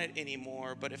want it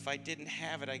anymore, but if I didn't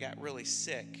have it, I got really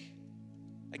sick.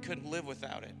 I couldn't live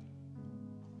without it.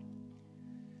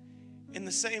 In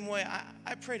the same way,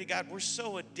 I pray to God, we're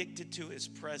so addicted to His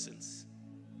presence.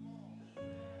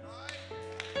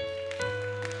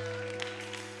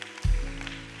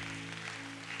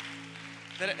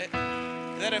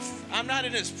 That if I'm not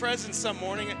in His presence some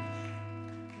morning,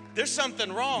 there's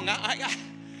something wrong.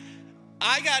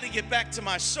 I got to get back to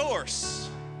my source.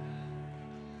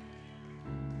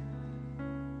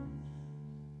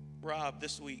 Rob,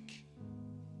 this week,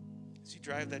 as you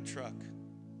drive that truck,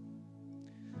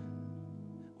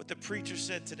 what the preacher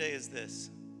said today is this.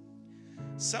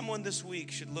 Someone this week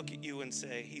should look at you and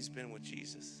say, he's been with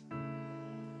Jesus.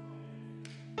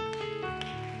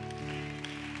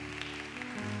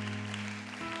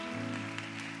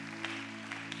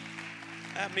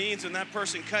 That means when that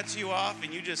person cuts you off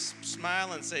and you just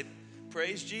smile and say,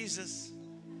 praise Jesus,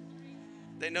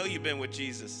 they know you've been with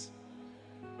Jesus,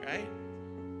 right?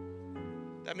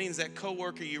 That means that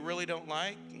coworker you really don't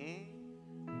like.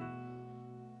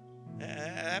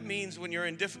 That means when you're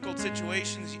in difficult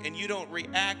situations and you don't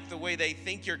react the way they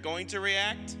think you're going to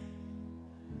react,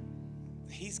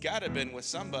 he's got to have been with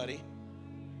somebody.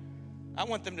 I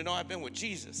want them to know I've been with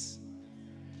Jesus.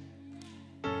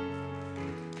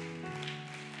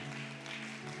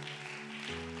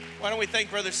 Why don't we thank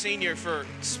Brother Seniour for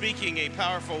speaking a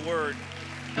powerful word.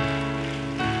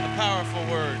 A powerful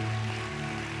word.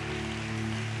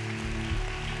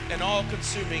 An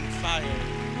all-consuming fire.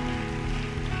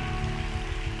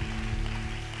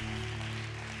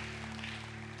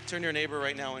 Turn to your neighbor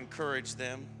right now, encourage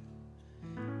them.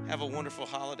 Have a wonderful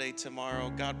holiday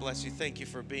tomorrow. God bless you. Thank you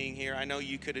for being here. I know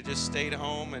you could have just stayed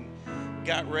home and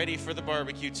got ready for the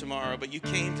barbecue tomorrow, but you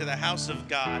came to the house of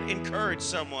God. Encourage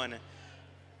someone.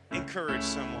 Encourage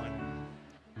someone.